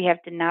think we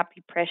have to not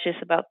be precious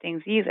about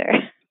things either,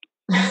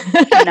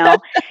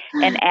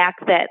 and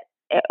act that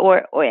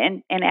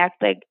and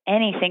act like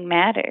anything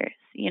matters,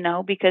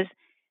 because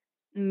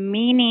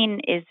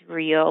meaning is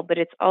real, but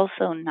it's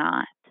also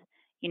not.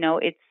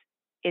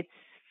 It's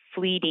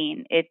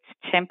fleeting. It's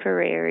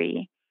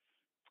temporary.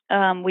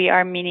 We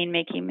are meaning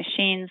making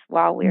machines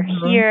while we're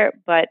here,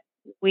 but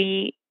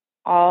we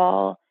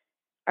all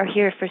are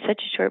here for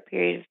such a short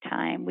period of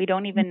time. We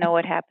don't even know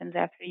what happens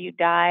after you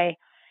die.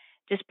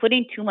 Just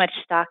putting too much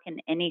stock in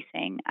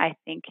anything, I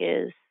think,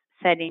 is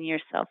setting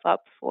yourself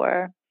up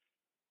for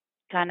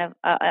kind of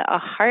a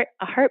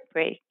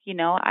heartbreak.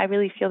 I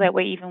really feel that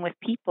way even with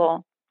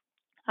people.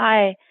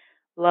 I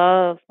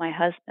love my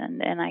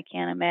husband, and I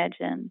can't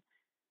imagine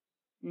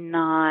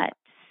not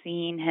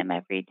seeing him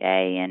every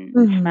day and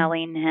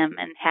smelling him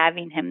and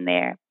having him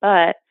there.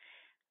 But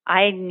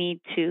I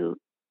need to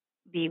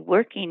be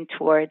working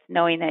towards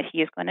knowing that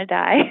he is going to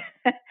die.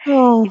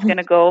 He's going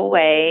to go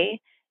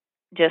away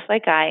just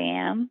like I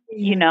am,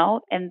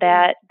 and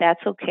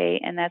that's okay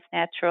and that's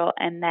natural,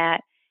 and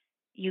that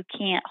you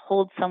can't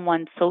hold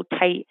someone so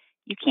tight.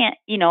 You can't,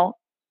 no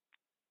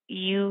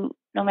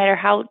matter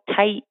how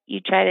tight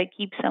you try to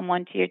keep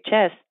someone to your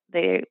chest,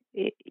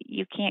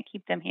 you can't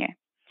keep them here.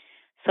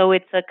 So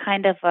it's a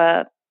kind of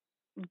a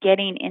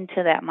getting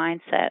into that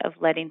mindset of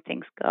letting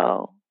things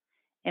go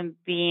and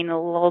being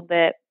a little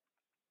bit,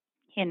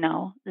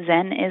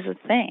 Zen is a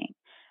thing.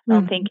 I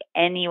don't think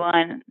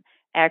anyone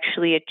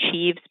actually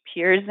achieves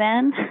pure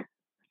Zen,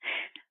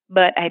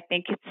 but I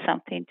think it's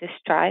something to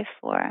strive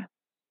for.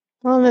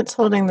 Well, it's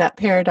holding that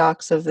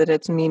paradox of that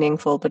it's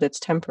meaningful, but it's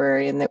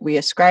temporary, and that we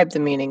ascribe the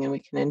meaning and we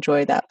can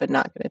enjoy that, but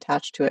not get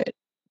attached to it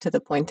to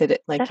the point that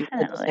it, like Definitely.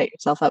 you said, set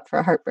yourself up for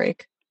a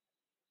heartbreak.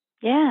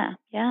 Yeah.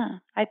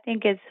 I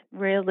think it's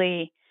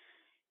really,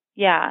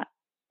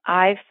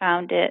 I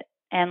found it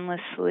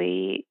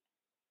endlessly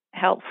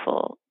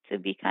helpful to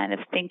be kind of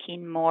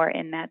thinking more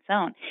in that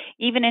zone,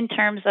 even in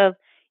terms of,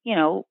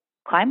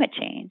 climate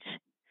change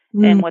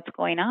and what's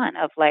going on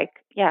of like,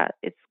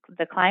 it's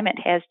the climate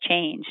has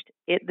changed.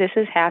 This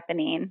is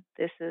happening.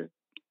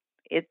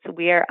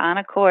 We are on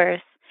a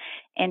course,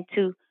 and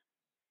to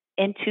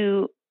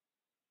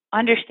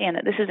understand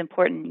that this is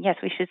important. Yes,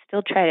 we should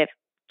still try to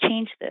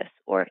change this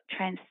or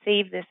try and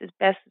save this as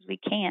best as we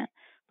can,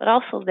 but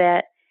also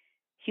that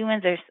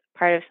humans are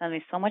part of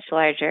something so much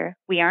larger.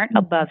 We aren't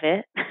above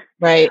it.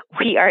 Right.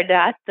 We are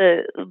not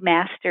the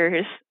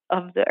masters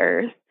of the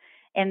earth,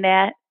 and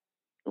that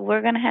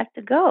we're going to have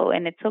to go,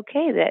 and it's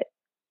okay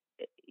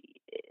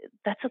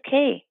that's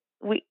okay.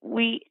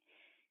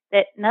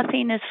 That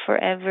nothing is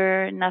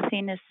forever,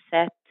 nothing is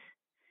set,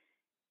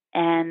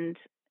 and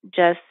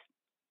just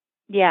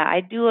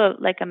I do a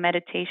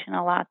meditation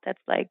a lot.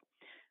 That's like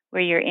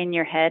where you're in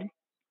your head.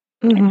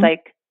 It's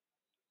like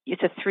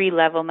it's a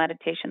 3-level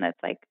meditation.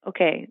 That's like,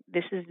 okay,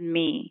 this is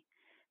me.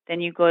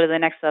 Then you go to the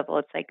next level.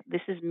 It's like,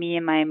 this is me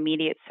and my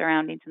immediate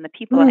surroundings and the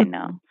people I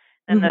know.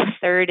 Then the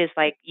third is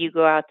like you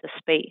go out to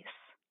space.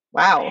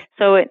 Wow.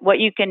 So what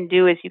you can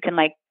do is you can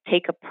like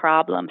take a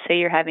problem. Say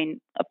you're having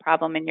a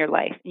problem in your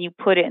life, and you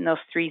put it in those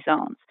 3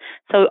 zones.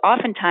 So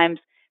oftentimes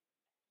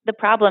the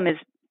problem is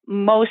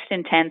most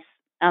intense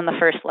on the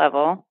first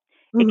level.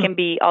 It can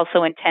be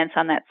also intense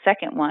on that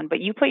second one,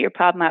 but you put your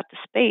problem out to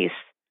space,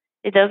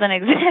 it doesn't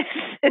exist.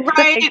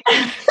 Right.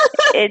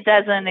 It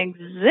doesn't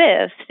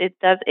exist.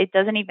 It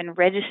doesn't even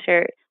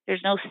register.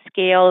 There's no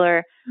scale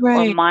or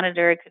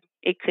monitor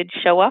it could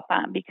show up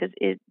on, because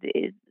it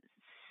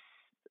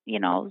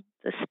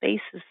the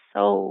space is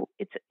so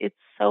it's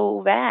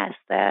so vast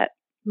that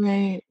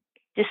it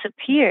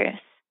disappears.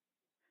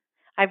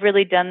 I've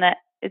really done that.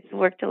 It's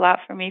worked a lot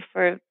for me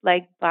for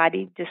like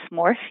body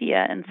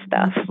dysmorphia and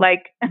stuff,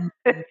 like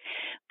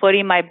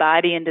putting my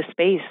body into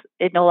space.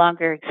 It no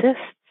longer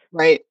exists.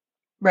 Right.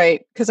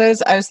 Because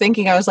I was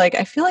thinking, I was like,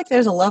 I feel like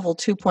there's a level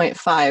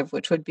 2.5,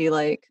 which would be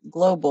like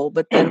global,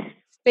 but then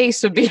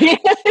space would be.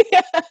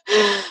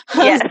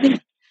 Yes.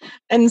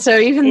 And so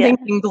even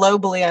thinking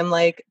globally, I'm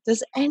like,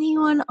 does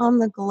anyone on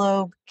the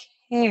globe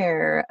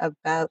care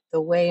about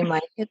the way my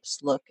hips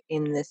look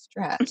in this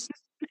dress?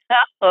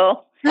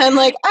 No. I'm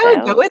like, I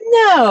would go with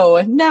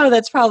no. No,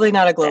 that's probably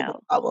not a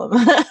global problem.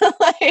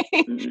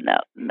 No.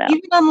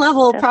 Even on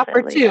level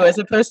proper 2, as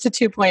opposed to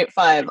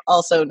 2.5,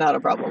 also not a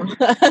problem.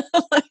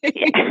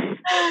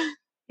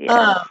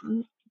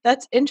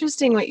 That's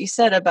interesting what you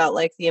said about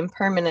like the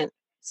impermanent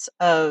epochs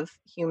of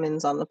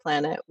humans on the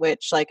planet,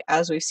 which, like,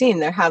 as we've seen,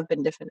 there have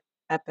been different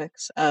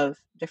epochs of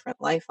different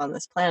life on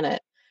this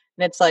planet.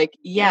 And it's like,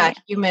 yeah,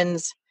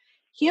 humans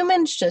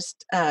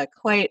just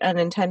quite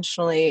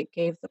unintentionally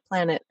gave the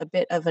planet a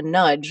bit of a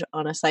nudge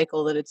on a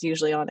cycle that it's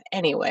usually on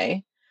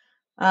anyway.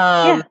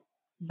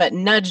 But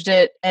nudged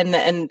it,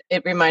 and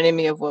it reminded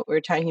me of what we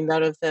were talking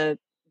about of the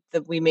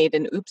we made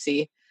an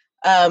oopsie.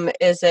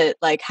 Is it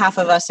like half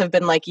of us have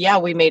been like, yeah,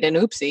 we made an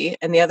oopsie,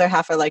 and the other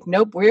half are like,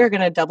 nope, we're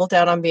going to double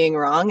down on being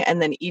wrong,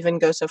 and then even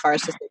go so far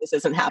as to say this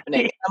isn't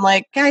happening. I'm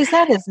like, guys,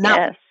 that is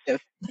not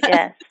positive.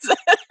 Yes.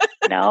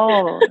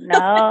 No.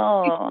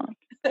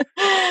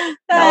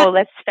 No,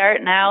 let's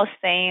start now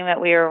saying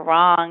that we were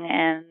wrong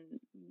and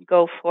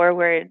go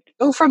forward.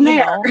 Go from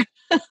there.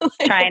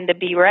 Trying to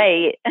be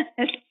right.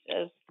 It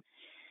just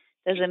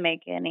doesn't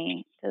make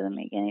any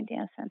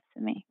damn sense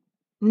to me.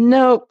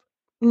 Nope.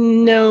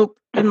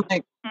 And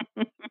like,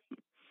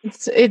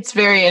 it's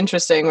very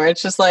interesting where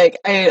it's just like,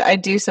 I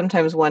do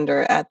sometimes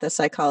wonder at the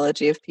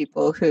psychology of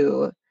people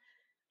who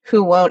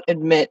won't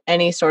admit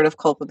any sort of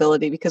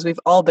culpability, because we've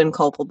all been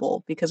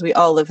culpable, because we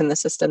all live in the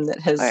system that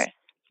has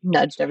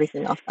nudged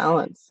everything off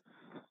balance.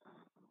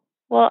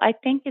 Well, I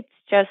think it's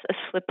just a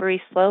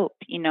slippery slope.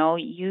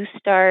 You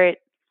start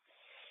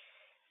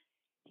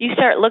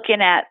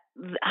looking at,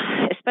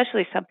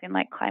 especially something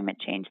like climate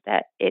change,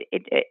 that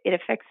it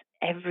affects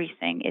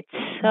everything. It's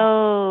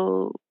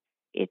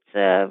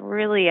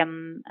really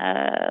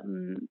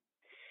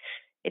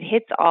it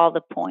hits all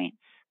the points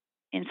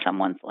in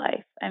someone's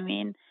life. I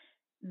mean,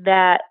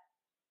 that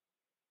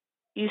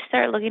you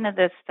start looking at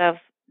this stuff,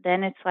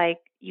 then it's like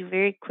you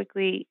very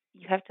quickly,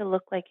 you have to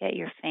look like at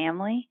your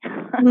family.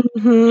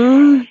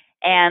 Mm-hmm.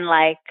 And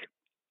like,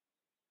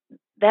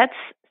 that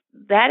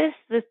is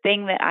the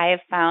thing that I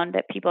have found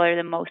that people are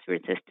the most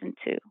resistant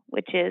to,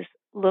 which is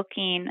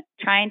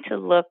trying to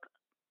look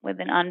with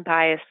an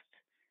unbiased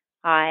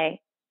eye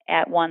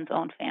at one's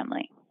own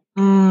family.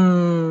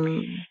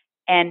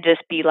 And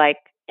just be like,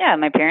 yeah,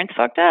 my parents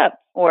fucked up,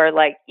 or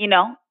like,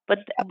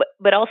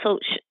 but also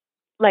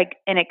like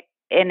an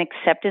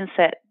acceptance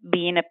that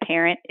being a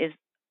parent is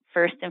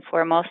first and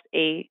foremost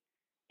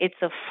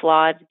it's a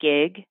flawed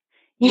gig.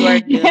 You are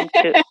doomed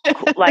to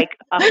like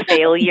a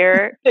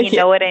failure. You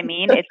know what I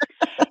mean?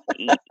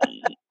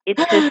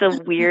 It's just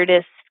the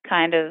weirdest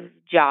kind of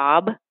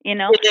job,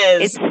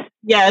 It is.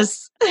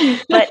 Yes.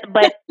 But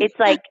it's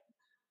like,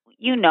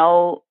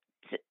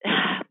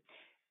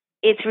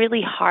 it's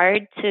really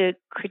hard to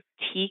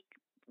critique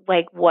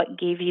like what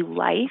gave you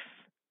life,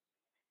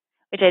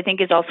 which I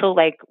think is also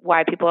like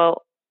why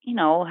people,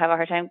 have a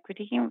hard time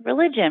critiquing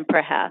religion,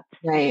 perhaps,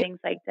 right. and things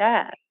like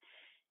that.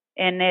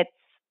 And it's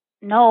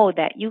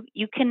that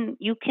you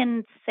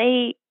can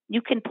say,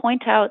 you can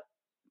point out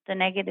the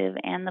negative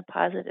and the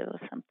positive of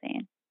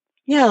something.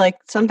 Yeah, like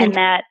something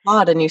that's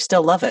odd and you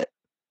still love it.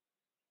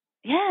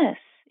 Yes.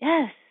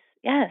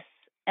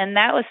 And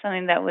that was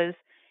something that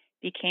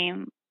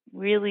became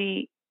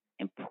really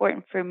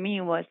important for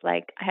me, was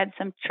like, I had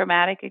some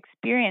traumatic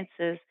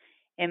experiences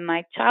in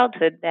my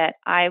childhood that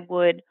I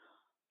would,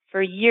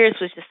 for years,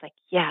 was just like,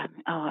 yeah,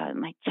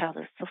 my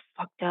childhood is so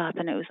fucked up.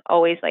 And it was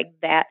always like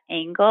that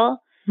angle.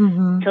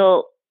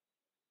 Till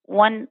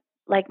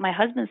like my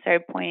husband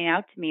started pointing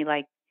out to me,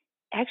 like,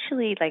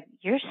 actually, like,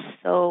 you're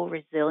so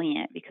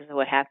resilient because of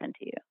what happened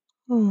to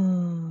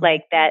you.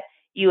 Like that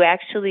you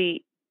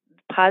actually,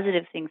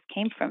 positive things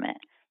came from it.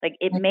 Like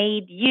it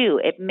made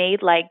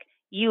like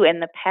you,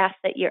 and the path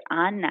that you're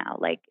on now.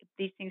 Like if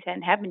these things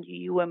hadn't happened to you,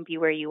 you wouldn't be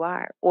where you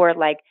are. Or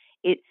like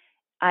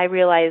I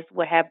realized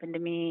what happened to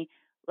me,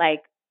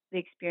 like the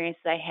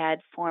experiences I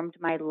had formed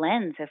my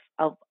lens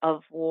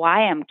of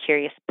why I'm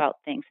curious about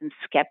things and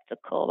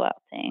skeptical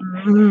about things.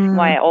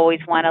 Why I always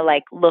want to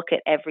like look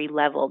at every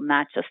level,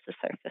 not just the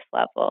surface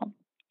level.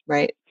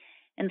 Right.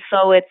 And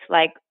so it's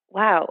like,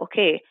 wow,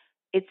 okay,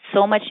 it's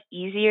so much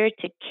easier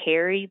to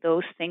carry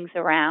those things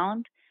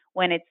around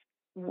when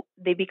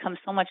they become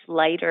so much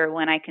lighter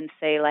when I can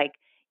say like,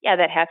 yeah,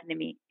 that happened to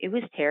me. It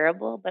was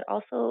terrible, but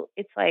also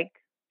it's like,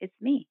 it's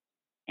me.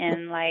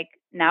 And like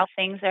now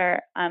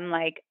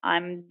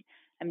I'm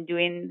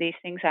doing these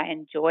things I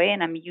enjoy,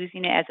 and I'm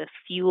using it as a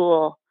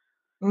fuel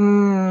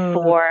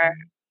for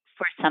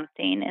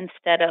something,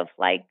 instead of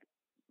like,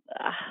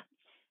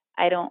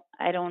 I don't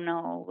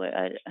know,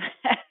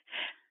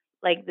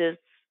 like this.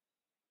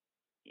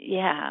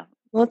 Yeah.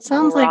 Well, it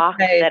sounds rock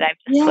like that I've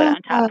just put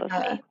on top of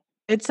me.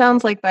 It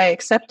sounds like by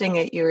accepting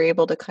it, you were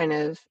able to kind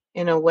of,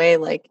 in a way,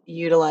 like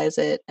utilize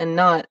it, and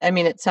not, I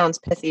mean, it sounds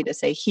pithy to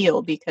say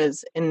heal,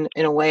 because in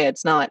a way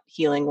it's not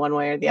healing one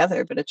way or the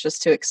other, but it's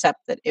just to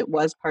accept that it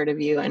was part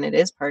of you and it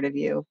is part of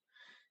you,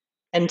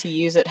 and to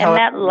use it and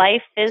that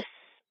life is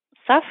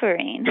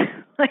suffering.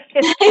 Like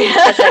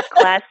it's a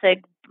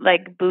classic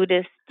like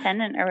Buddhist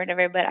tenet or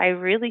whatever, but I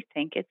really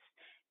think it's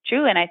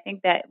true. And I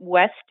think that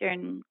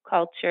Western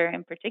culture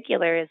in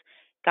particular has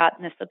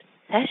gotten this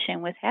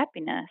obsession with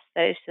happiness,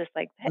 that it's just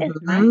like, that is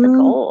not the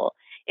goal.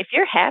 If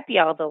you're happy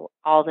all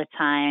the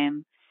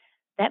time,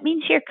 that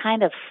means you're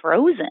kind of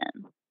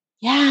frozen.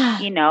 Yeah.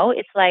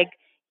 It's like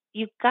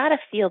you got to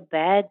feel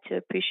bad to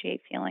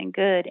appreciate feeling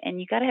good, and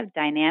you got to have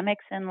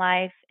dynamics in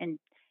life, and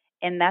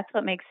that's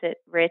what makes it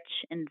rich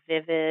and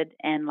vivid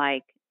and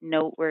like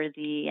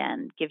noteworthy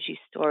and gives you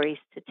stories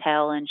to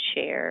tell and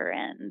share.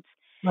 And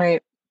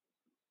Right.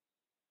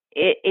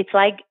 it's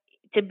like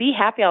to be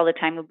happy all the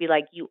time would be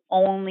like you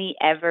only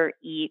ever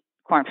eat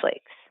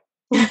cornflakes.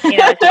 It's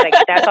just like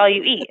that's all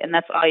you eat, and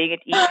that's all you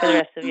get to eat for the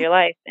rest of your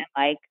life, and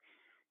like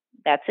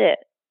that's it.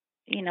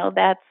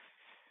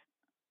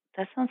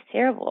 That sounds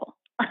terrible.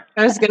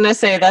 I was gonna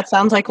say that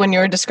sounds like when you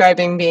were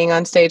describing being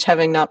on stage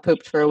having not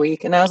pooped for a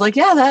week, and I was like,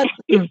 yeah, that.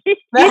 Yeah.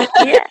 Like,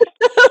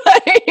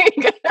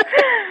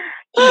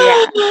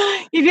 Yeah.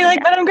 You'd be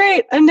like, but I'm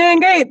great. I'm doing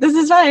great. This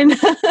is fine.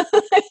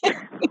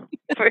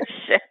 For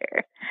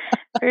sure.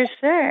 For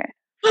sure.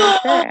 For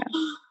sure.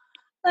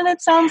 And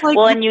it sounds like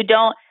well, and you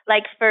don't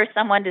like for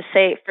someone to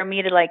say, for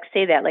me to like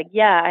say that, like,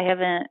 yeah, I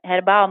haven't had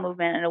a bowel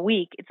movement in a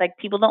week. It's like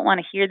people don't want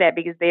to hear that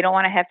because they don't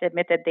want to have to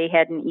admit that they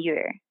hadn't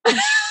either. You know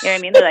what I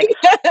mean? They're like,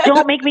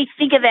 don't make me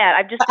think of that.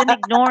 I've just been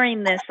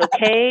ignoring this,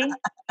 okay?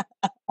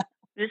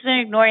 Just been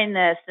ignoring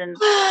this and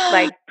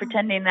like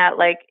pretending that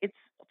like it's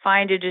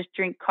fine to just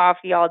drink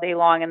coffee all day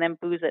long and then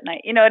booze at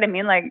night. You know what I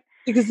mean? Like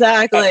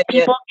exactly.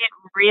 People get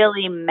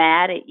really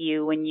mad at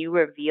you when you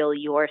reveal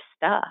your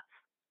stuff.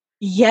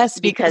 Yes,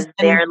 because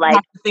they're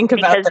like, think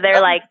about because they're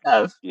like,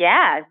 stuff.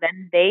 yeah,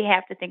 then they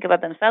have to think about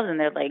themselves, and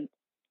they're like,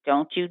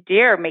 don't you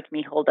dare make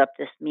me hold up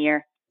this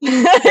mirror.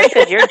 Just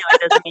because you're doing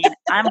it doesn't mean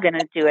I'm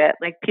gonna do it.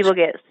 Like people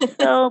get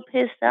so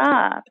pissed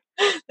off.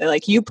 They're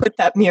like, you put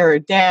that mirror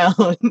down.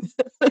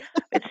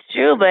 It's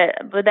true,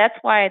 but that's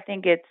why I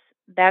think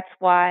that's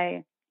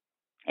why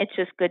it's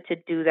just good to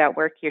do that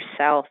work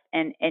yourself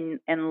and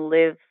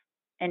live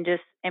and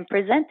just and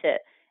present it.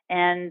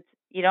 And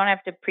you don't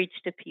have to preach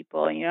to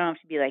people. You don't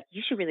have to be like,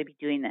 you should really be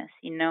doing this.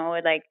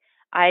 Like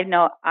I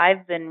know I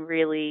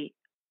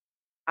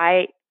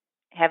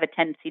have a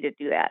tendency to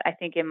do that. I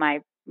think in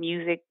my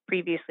music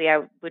previously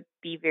I would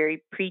be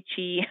very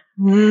preachy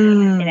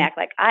and act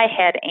like I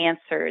had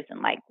answers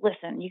and like,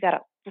 listen, you got to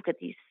look at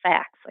these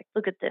facts, like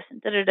look at this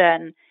and da da da.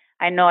 And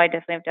I know I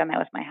definitely have done that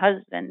with my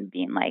husband,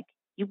 being like,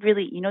 you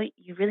really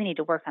need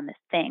to work on this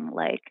thing,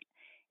 like,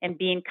 and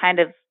being kind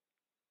of,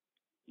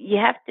 you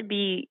have to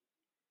be,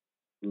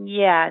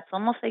 yeah, it's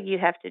almost like you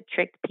have to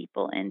trick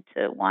people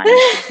into wanting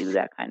to do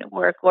that kind of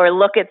work or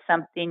look at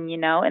something,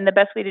 and the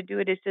best way to do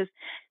it is just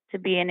to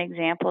be an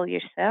example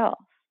yourself.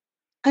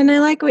 And I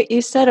like what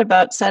you said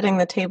about setting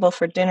the table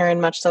for dinner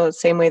in much so the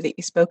same way that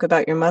you spoke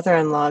about your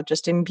mother-in-law,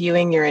 just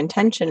imbuing your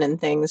intention in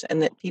things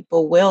and that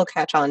people will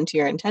catch on to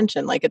your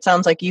intention. Like it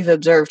sounds like you've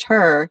observed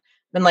her,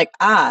 been like,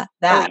 that.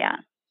 Oh, yeah.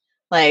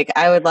 Like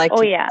I would like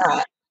to do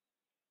that.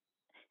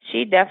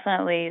 She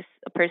definitely is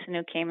a person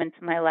who came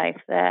into my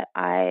life that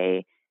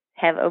I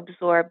have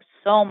absorbed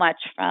so much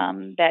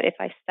from, that if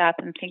I stop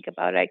and think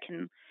about it, I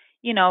can,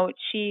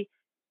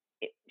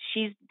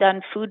 she's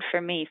done food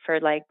for me for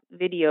like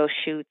video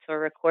shoots or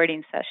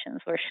recording sessions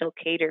where she'll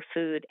cater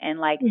food, and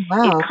like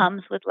it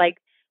comes with like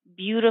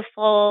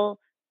beautiful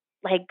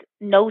like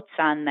notes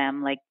on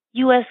them, like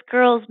US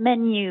girls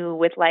menu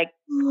with like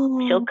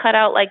she'll cut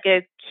out like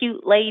a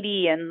cute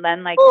lady and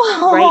then like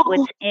write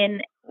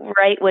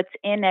what's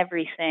in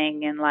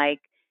everything, and like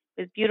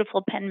with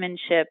beautiful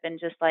penmanship, and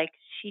just like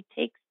she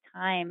takes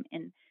time,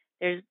 and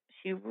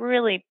she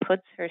really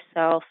puts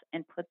herself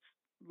and puts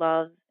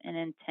love and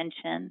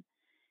intention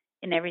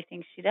in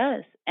everything she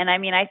does. And I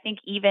mean, I think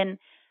even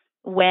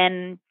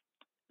when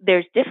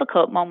there's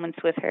difficult moments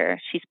with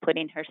her, she's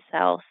putting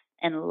herself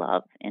and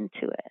love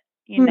into it.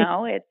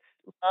 It's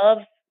love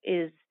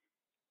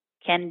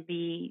can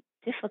be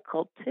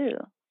difficult too.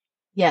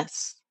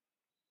 Yes.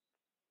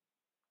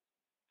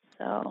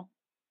 So,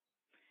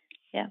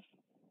 yeah.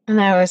 And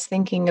I was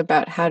thinking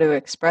about how to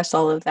express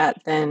all of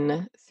that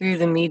then through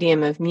the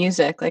medium of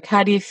music. Like,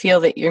 how do you feel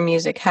that your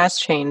music has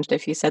changed?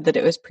 If you said that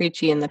it was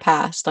preachy in the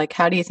past, like,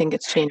 how do you think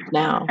it's changed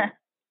now?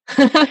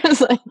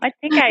 I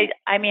think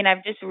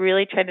I've just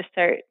really tried to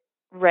start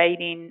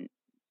writing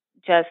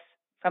just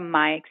from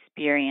my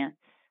experience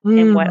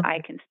and what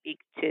I can speak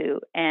to.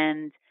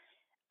 And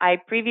I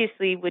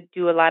previously would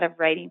do a lot of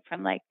writing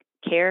from like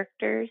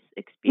characters'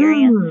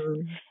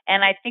 experience.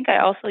 And I think I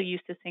also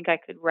used to think I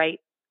could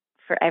write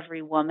for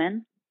every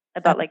woman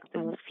about like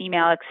the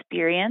female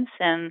experience.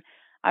 And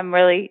I'm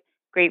really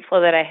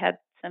grateful that I had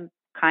some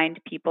kind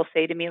people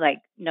say to me like,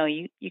 no,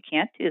 you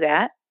can't do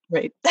that.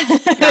 Right.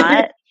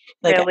 Not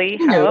really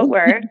how it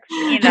works,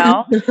 And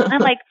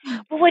I'm like,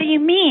 well, what do you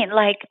mean?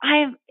 Like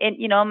my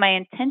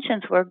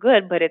intentions were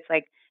good, but it's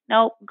like,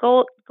 no,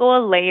 go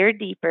a layer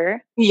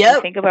deeper.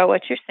 Yep. Think about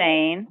what you're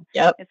saying.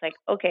 Yep. It's like,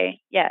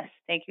 okay, yes,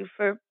 thank you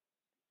for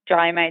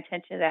drawing my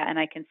attention to that. And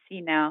I can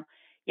see now,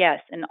 yes.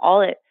 And all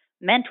it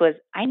meant was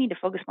I need to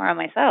focus more on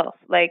myself.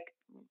 Like,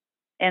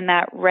 and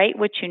that write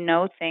what you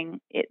know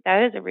thing,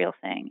 that is a real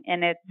thing.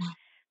 And it's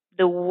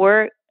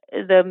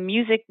the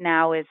music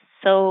now is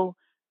so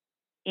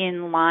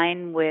in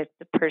line with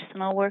the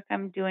personal work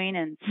I'm doing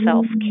and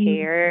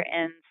self-care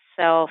and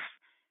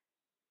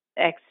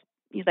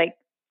like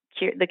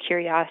the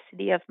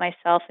curiosity of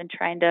myself and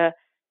trying to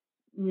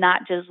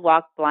not just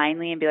walk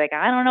blindly and be like,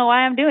 I don't know why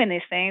I'm doing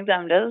these things.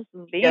 I'm just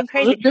being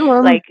crazy.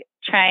 Like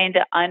trying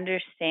to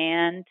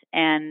understand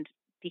and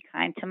be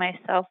kind to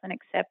myself and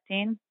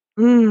accepting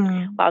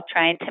while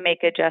trying to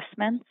make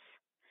adjustments.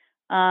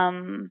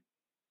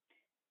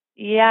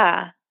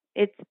 Yeah,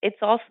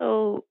 it's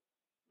also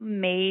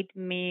made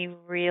me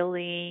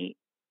really,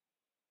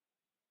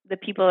 the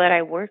people that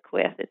I work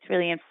with, it's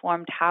really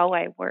informed how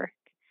I work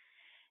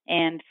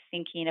and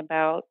thinking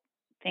about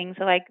things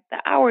like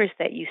the hours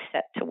that you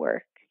set to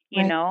work,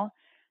 you know.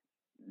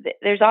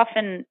 There's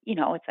often,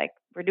 it's like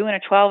we're doing a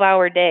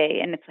 12-hour day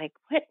and it's like,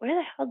 where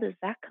the hell does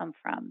that come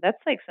from?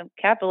 That's like some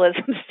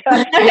capitalism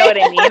stuff, you know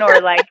what I mean? Or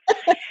like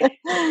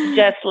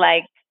just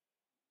like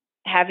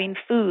having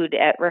food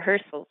at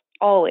rehearsals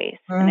always.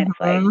 And it's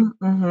like,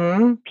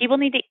 people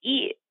need to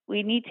eat.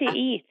 We need to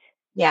eat.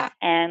 Yeah.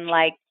 And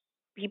like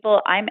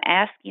I'm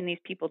asking these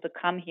people to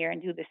come here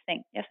and do this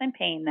thing. Yes, I'm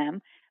paying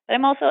them, but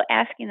I'm also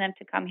asking them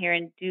to come here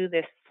and do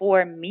this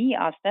for me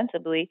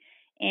ostensibly.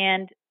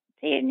 And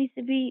it needs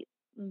to be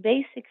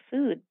basic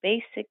food,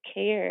 basic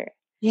care.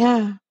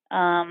 Yeah.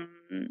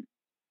 And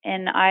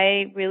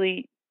I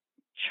really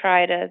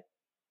try to,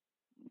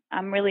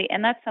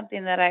 and that's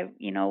something that I,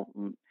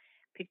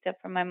 picked up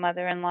from my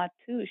mother-in-law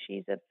too.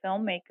 She's a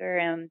filmmaker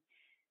and,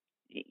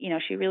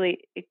 she really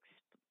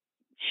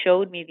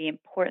showed me the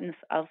importance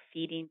of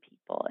feeding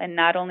people. And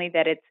not only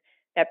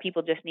that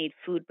people just need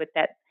food, but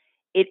that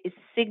it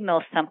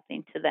signals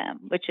something to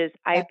them, which is,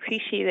 I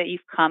appreciate that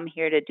you've come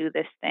here to do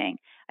this thing.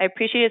 I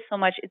appreciate it so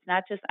much. It's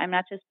not just, I'm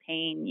not just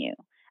paying you.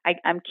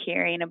 I'm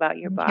caring about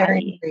your body.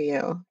 Caring for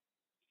you.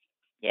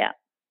 Yeah.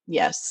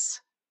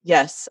 Yes.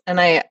 Yes.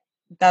 And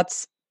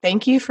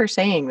thank you for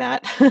saying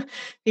that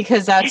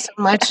because that's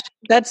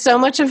so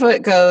much of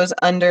what goes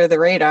under the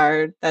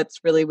radar.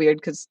 That's really weird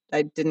because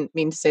I didn't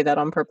mean to say that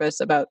on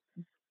purpose about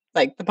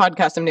like the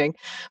podcast I'm doing,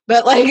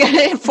 but like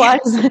it flies.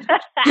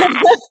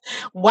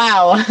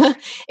 Wow.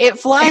 It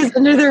flies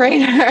under the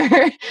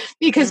radar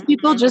because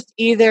people just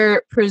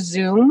either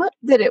presume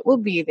that it will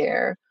be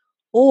there,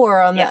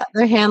 or on the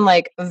other hand,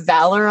 like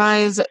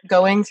valorize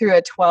going through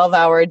a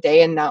 12-hour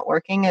day and not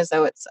working as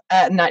though it's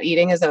not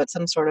eating as though it's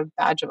some sort of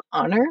badge of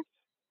honor.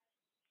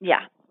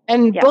 Yeah.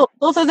 And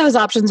both of those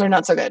options are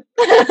not so good.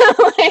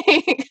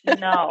 Like,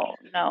 no.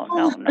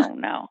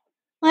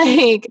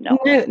 Like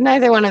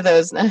neither one of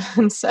those.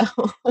 And so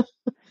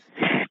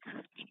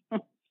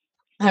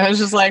I was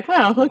just like,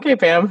 wow, okay,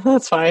 Pam,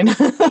 that's fine.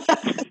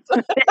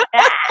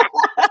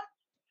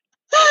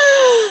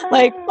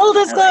 Like, full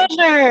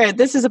disclosure,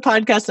 this is a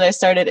podcast that I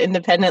started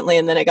independently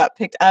and then it got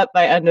picked up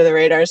by Under the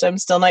Radar. So I'm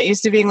still not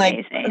used to being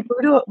like,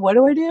 what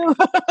do I do?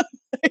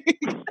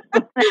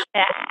 What's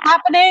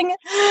happening?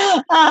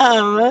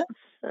 So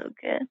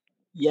good.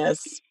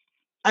 Yes.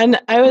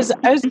 And I was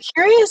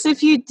curious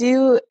if you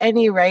do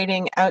any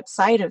writing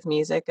outside of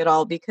music at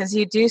all, because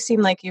you do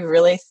seem like you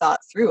really thought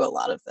through a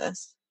lot of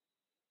this.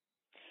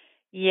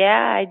 Yeah,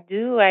 I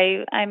do.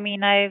 I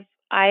mean, I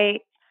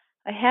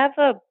have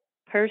a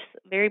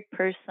very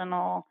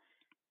personal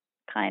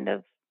kind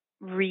of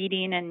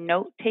reading and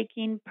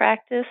note-taking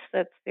practice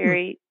that's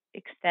very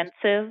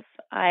extensive.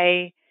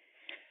 I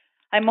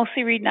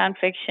mostly read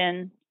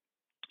nonfiction,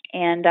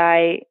 and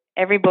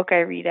every book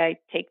I read, I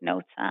take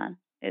notes on.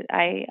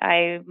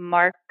 I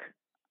mark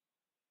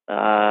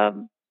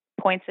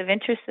points of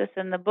interest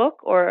in the book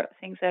or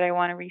things that I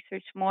want to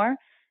research more.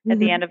 At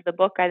the end of the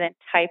book, I then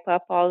type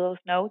up all those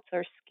notes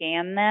or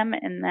scan them,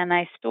 and then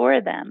I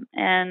store them.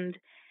 And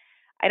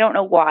I don't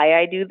know why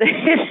I do this.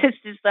 It's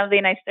just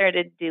something I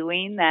started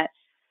doing that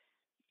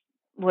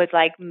was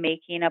like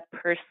making a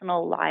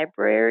personal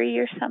library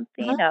or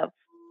something of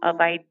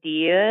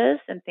ideas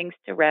and things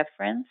to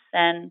reference.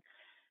 And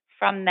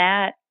from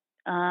that,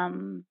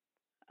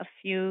 a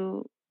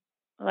few,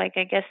 like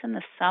I guess in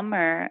the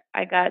summer,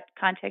 I got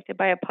contacted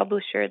by a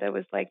publisher that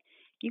was like,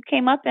 you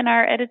came up in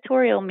our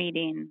editorial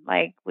meeting.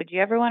 Like, would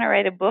you ever want to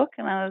write a book?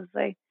 And I was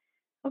like,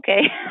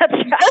 okay, let's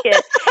try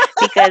it.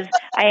 Because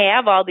I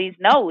have all these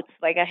notes.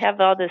 Like I have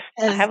all this,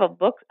 I have a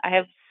book, I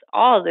have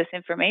all of this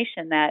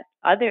information that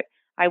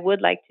I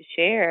would like to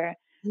share.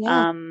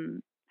 Yeah.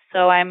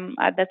 So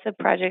that's a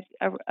project,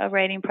 a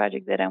writing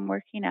project that I'm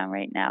working on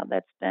right now.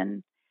 That's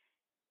been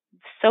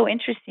so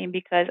interesting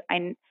because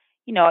it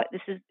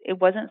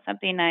wasn't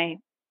something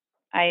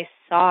I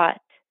sought.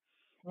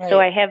 Right.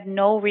 So I have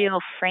no real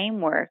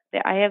framework.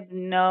 I have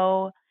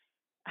no,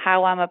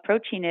 how I'm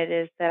approaching it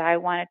is that I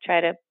want to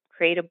try to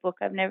create a book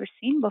I've never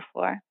seen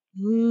before.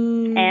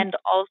 And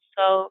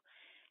also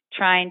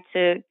trying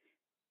to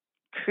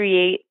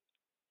create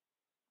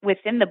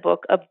within the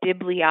book a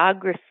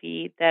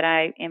bibliography that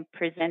I am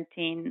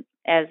presenting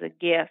as a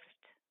gift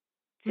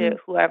to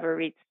whoever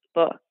reads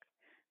the book.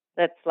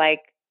 That's like,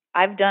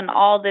 I've done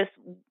all this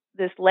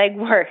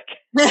legwork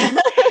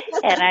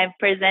and I've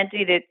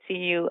presented it to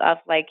you of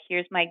like,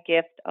 here's my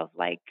gift of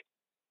like,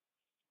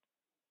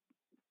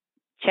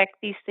 check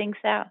these things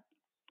out.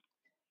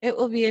 It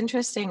will be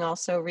interesting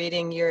also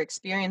reading your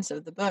experience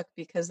of the book,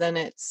 because then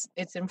it's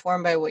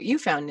informed by what you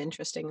found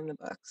interesting in the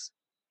books.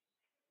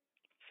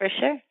 For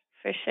sure,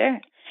 for sure.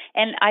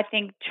 And I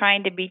think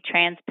trying to be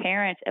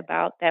transparent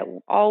about that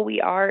all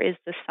we are is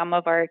the sum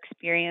of our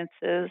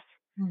experiences.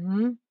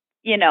 Mm-hmm.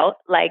 You know,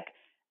 like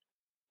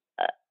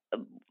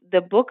the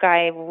book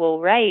I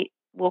will write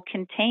will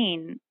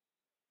contain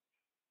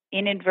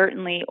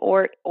inadvertently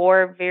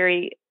or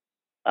very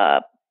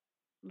uh,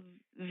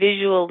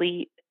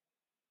 visually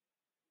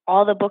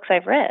all the books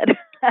I've read,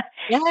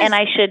 Yes. and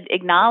I should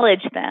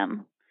acknowledge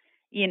them.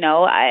 You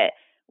know,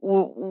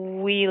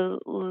 we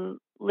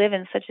live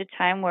in such a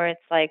time where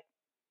it's like,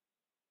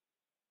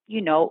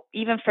 you know,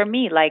 even for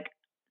me, like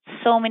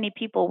so many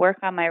people work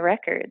on my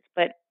records,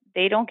 but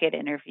they don't get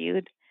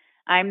interviewed.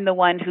 I'm the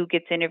one who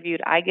gets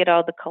interviewed. I get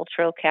all the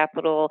cultural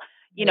capital.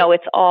 You know,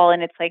 it's all,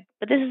 and it's like,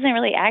 but this isn't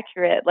really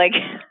accurate. Like,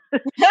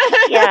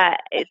 yeah,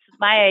 it's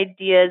my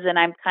ideas, and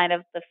I'm kind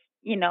of the,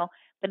 you know,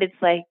 but it's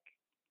like,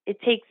 it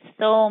takes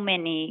so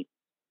many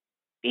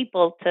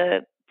people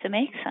to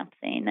make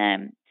something,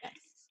 and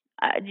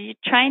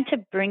trying to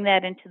bring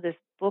that into this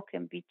book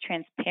and be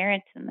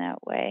transparent in that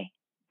way.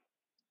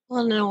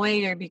 Well, in a way,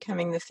 you're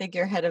becoming the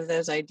figurehead of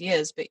those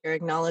ideas, but you're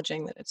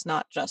acknowledging that it's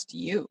not just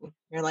you.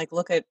 You're like,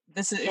 look at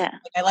this. Yeah.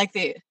 Like, I like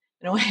in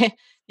a way,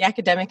 the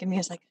academic in me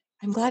is like,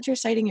 I'm glad you're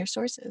citing your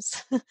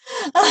sources.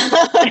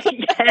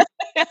 Yes.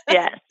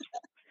 Yes.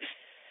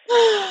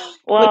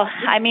 Well,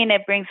 I mean,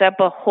 it brings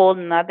up a whole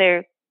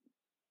nother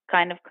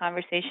kind of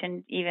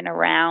conversation even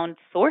around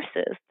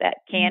sources that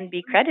can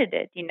be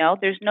credited. You know,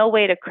 there's no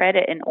way to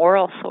credit an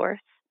oral source.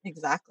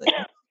 Exactly.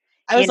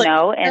 I was you like,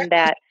 know, and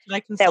that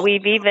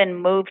we've even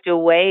moved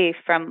away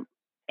from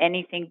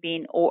anything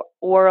being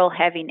oral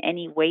having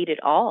any weight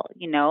at all.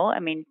 You know, I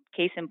mean,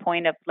 case in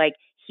point of like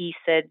he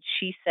said,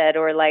 she said,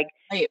 or like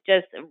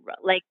just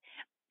like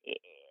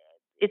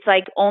it's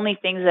like only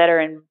things that are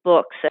in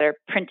books that are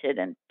printed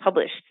and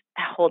published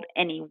hold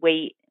any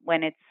weight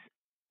when it's,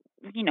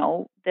 you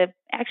know, the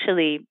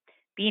actually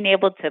being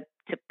able to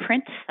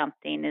print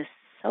something is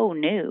so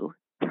new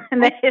in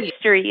the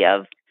history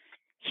of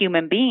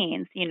human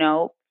beings. You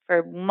know,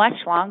 for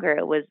much longer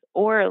it was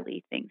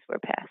orally things were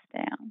passed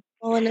down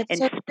and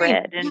so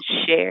spread and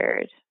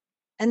shared.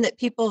 And that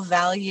people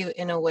value,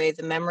 in a way,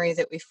 the memory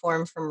that we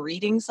form from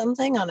reading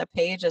something on a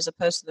page as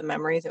opposed to the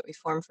memory that we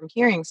form from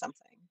hearing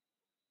something.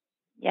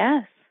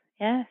 Yes,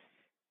 yes.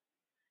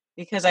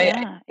 Because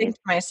I think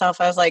to myself,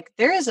 I was like,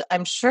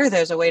 I'm sure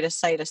there's a way to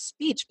cite a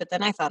speech, but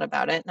then I thought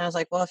about it and I was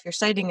like, well, if you're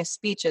citing a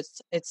speech,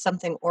 it's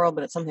something oral,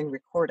 but it's something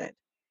recorded.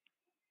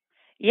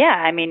 Yeah,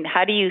 I mean,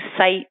 how do you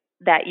cite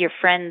that your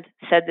friend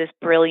said this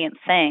brilliant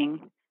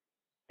thing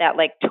that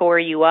like tore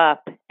you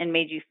up and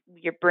made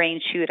your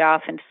brain shoot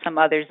off into some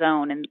other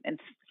zone and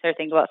start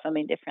thinking about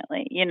something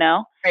differently, you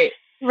know?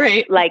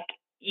 Right. Like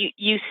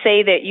you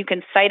say that you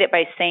can cite it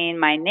by saying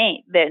my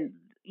name, that,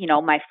 you know,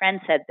 my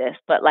friend said this,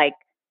 but like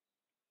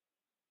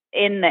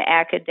in the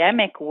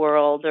academic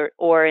world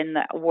or in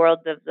the world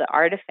of the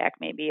artifact,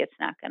 maybe it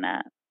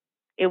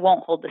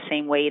won't hold the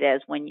same weight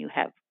as when you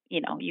have,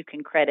 you know, you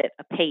can credit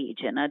a page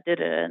and a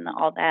da-da and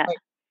all that.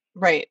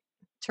 Right.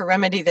 To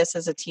remedy this,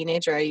 as a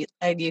teenager, I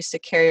used to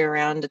carry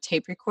around a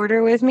tape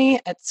recorder with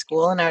me at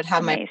school, and I would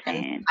have my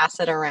friends pass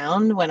it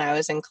around when I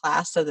was in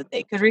class so that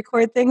they could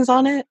record things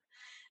on it.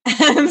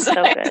 And so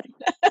good.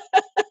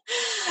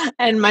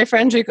 And my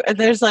friends,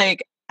 there's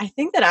like, I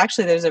think that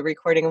actually there's a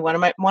recording of one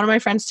of my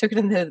friends took it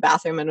into the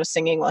bathroom and was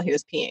singing while he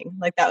was peeing.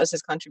 Like, that was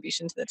his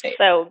contribution to the tape.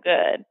 So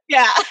good.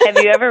 Yeah. Have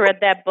you ever read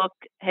that book?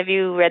 Have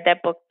you read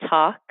that book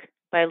Talk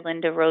by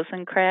Linda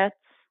Rosenkranz?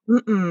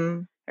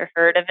 Mm-mm. Or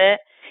heard of it?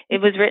 It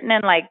was written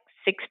in like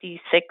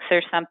 66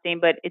 or something,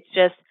 but it's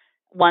just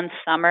one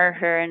summer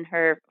her and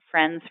her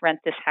friends rent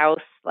this house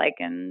like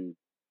in,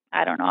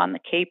 I don't know, on the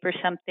Cape or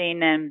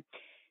something, and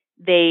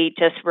they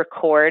just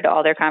record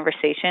all their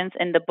conversations,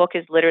 and the book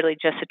is literally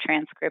just a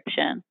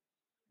transcription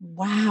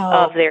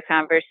of their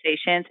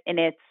conversations, and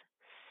it's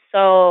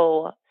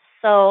so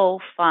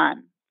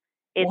fun.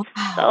 It's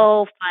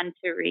so fun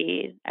to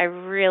read. I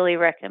really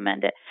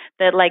recommend it.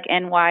 The like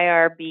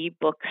NYRB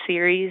book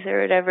series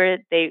or whatever,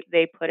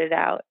 they put it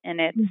out,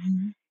 and it's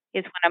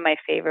one of my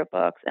favorite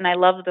books, and I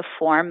love the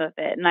form of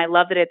it, and I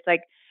love that it's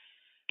like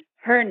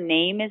her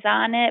name is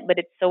on it, but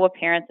it's so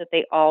apparent that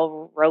they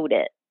all wrote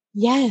it.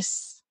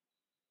 Yes.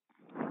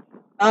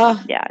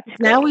 Yeah.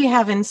 Now we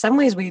have, in some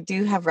ways, we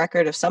do have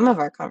record of some of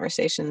our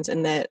conversations,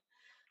 in that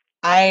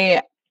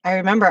I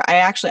remember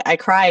I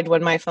cried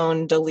when my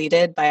phone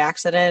deleted by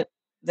accident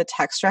the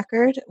text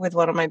record with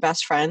one of my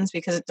best friends,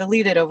 because it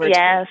deleted over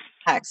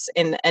text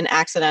in an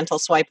accidental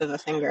swipe of a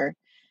finger.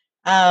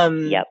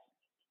 Yep.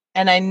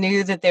 And I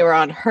knew that they were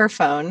on her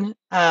phone,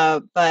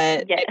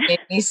 but it made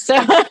me so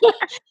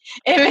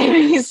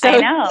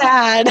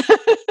sad.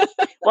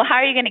 Well, how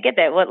are you going to get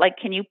that? What, like,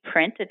 can you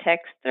print a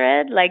text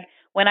thread? Like,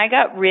 when I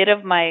got rid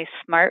of my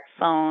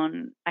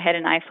smartphone, I had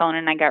an iPhone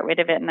and I got rid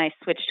of it and I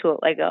switched to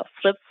like a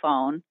flip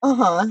phone.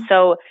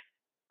 So,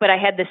 but I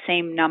had the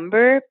same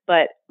number,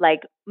 but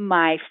like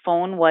my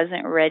phone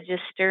wasn't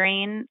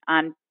registering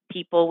on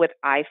people with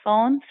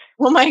iPhones.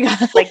 Oh my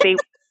God. Like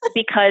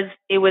because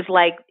it was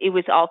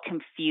all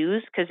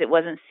confused because it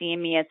wasn't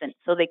seeing me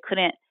so they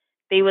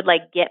would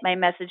like get my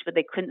message, but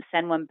they couldn't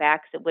send one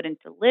back because it wouldn't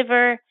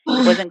deliver. It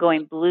wasn't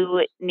going blue.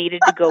 It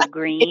needed to go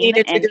green.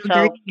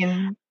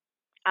 Green.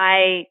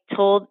 I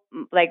told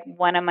like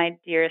one of my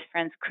dearest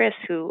friends, Chris,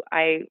 who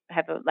I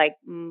have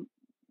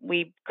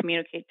we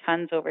communicate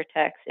tons over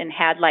text and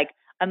had like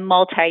a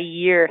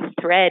multi-year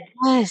thread.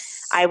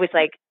 Yes. I was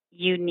like,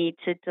 you need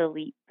to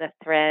delete the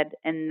thread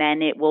and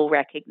then it will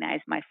recognize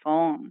my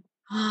phone.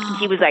 And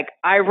he was like,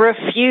 I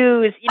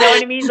refuse. You know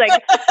what I mean? He's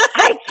like,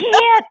 I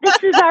can't.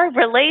 This is our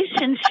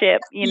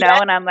relationship, you know?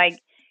 And I'm like,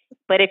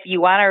 but if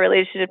you want our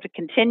relationship to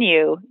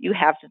continue, you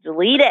have to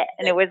delete it.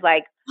 And it was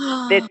like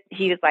this.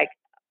 He was like,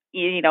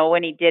 you know,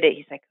 when he did it,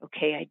 he's like,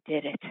 okay, I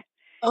did it.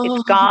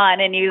 It's gone.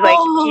 And he was like,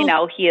 you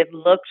know, he had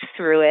looked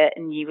through it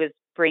and he was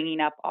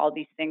bringing up all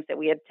these things that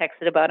we had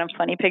texted about and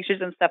funny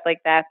pictures and stuff like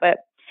that.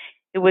 But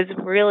it was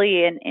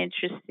really an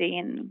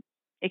interesting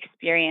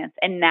experience.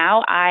 And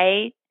now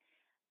I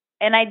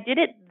did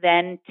it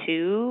then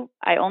too.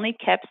 I only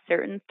kept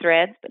certain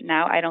threads, but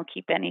now I don't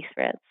keep any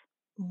threads.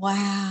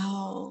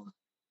 Wow.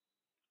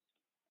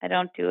 I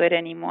don't do it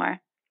anymore.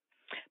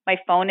 My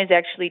phone is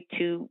actually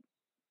too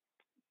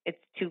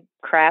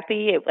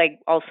crappy. It like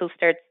also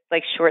starts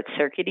like short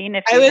circuiting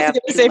if you have too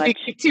much, if you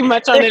keep too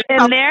much on it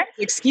in there.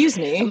 Excuse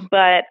me.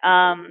 But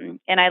and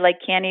I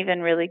like can't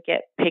even really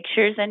get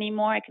pictures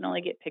anymore. I can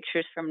only get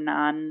pictures from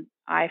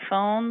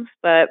non-iPhones,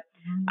 but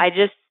I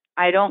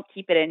don't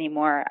keep it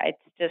anymore. It's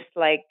just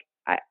like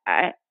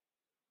I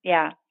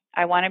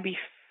want to be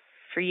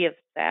free of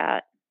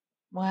that.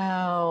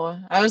 Wow.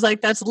 I was like,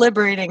 that's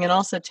liberating and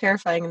also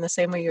terrifying in the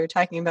same way you were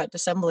talking about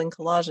disassembling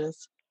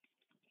collages.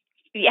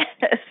 Yes.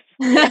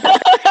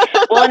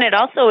 Well, and it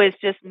also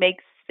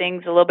makes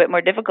things a little bit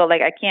more difficult.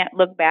 Like I can't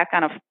look back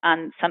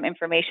on some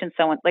information,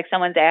 someone's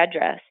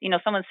address. You know,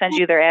 someone sends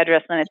you their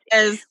address and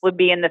it would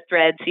be in the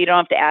thread, so you don't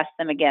have to ask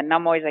them again. And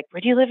I'm always like, where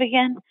do you live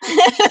again?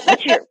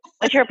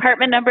 What's your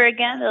apartment number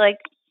again? They're like,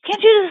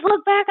 can't you just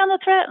look back on the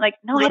thread? I'm like,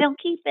 no, I don't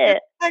keep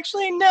it.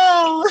 Actually,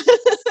 no.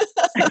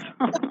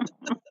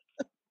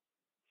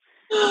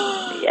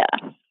 Yeah.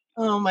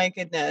 Oh my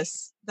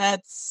goodness. I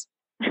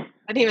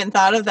hadn't even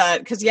thought of that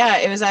because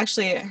it was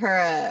actually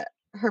her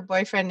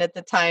boyfriend at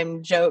the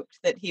time joked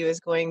that he was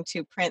going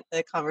to print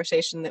the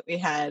conversation that we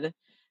had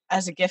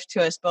as a gift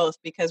to us both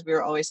because we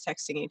were always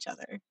texting each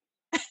other.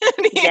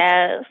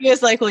 Yes. He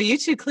was like, well, you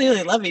two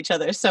clearly love each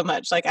other so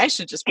much. Like, I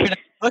should just print a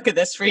book of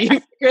this for you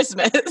for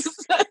Christmas.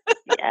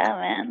 Yeah,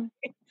 man.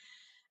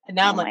 And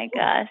now I'm like, my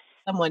gosh.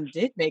 Someone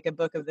did make a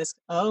book of this.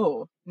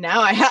 Oh,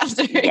 now I have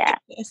to read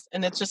this.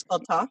 And it's just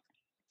called Talk?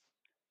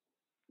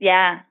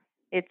 Yeah,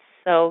 it's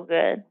so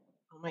good.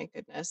 Oh my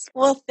goodness.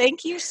 Well,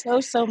 thank you so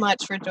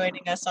much for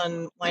joining us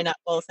on Why Not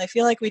Both. I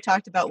feel like we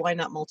talked about why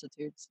not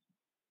multitudes.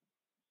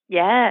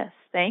 Yes,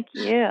 thank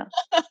you.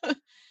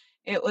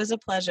 It was a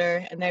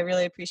pleasure, and I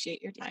really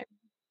appreciate your time.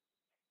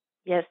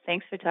 Yes,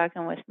 thanks for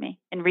talking with me.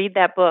 And read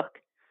that book.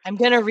 I'm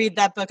going to read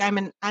that book. I'm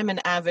an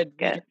avid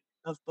reader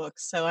of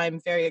books, so I'm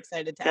very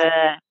excited to add it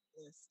to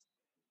the list.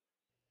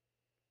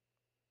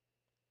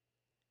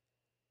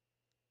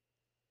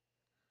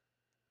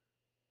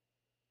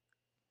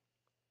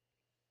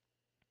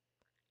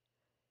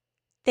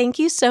 Thank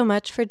you so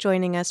much for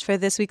joining us for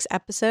this week's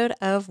episode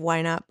of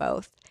Why Not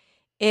Both.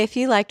 If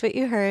you liked what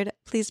you heard,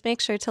 please make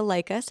sure to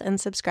like us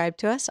and subscribe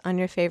to us on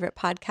your favorite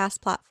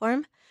podcast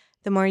platform.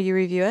 The more you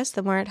review us,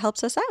 the more it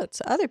helps us out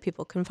so other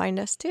people can find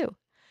us too.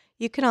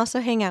 You can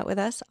also hang out with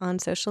us on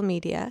social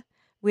media.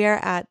 We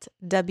are at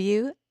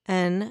WNB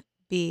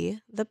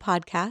the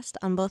podcast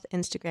on both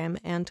Instagram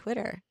and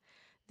Twitter.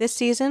 This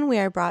season, we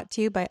are brought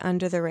to you by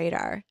Under the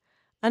Radar.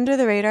 Under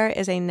the Radar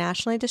is a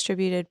nationally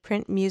distributed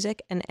print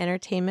music and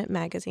entertainment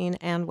magazine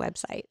and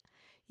website.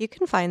 You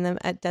can find them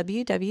at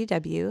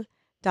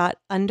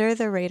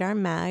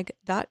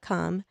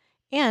www.undertheradarmag.com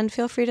and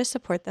feel free to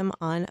support them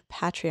on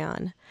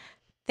Patreon.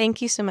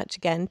 Thank you so much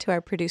again to our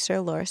producer,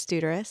 Laura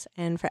Studeris,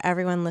 and for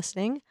everyone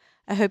listening.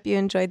 I hope you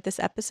enjoyed this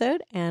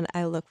episode, and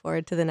I look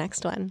forward to the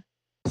next one.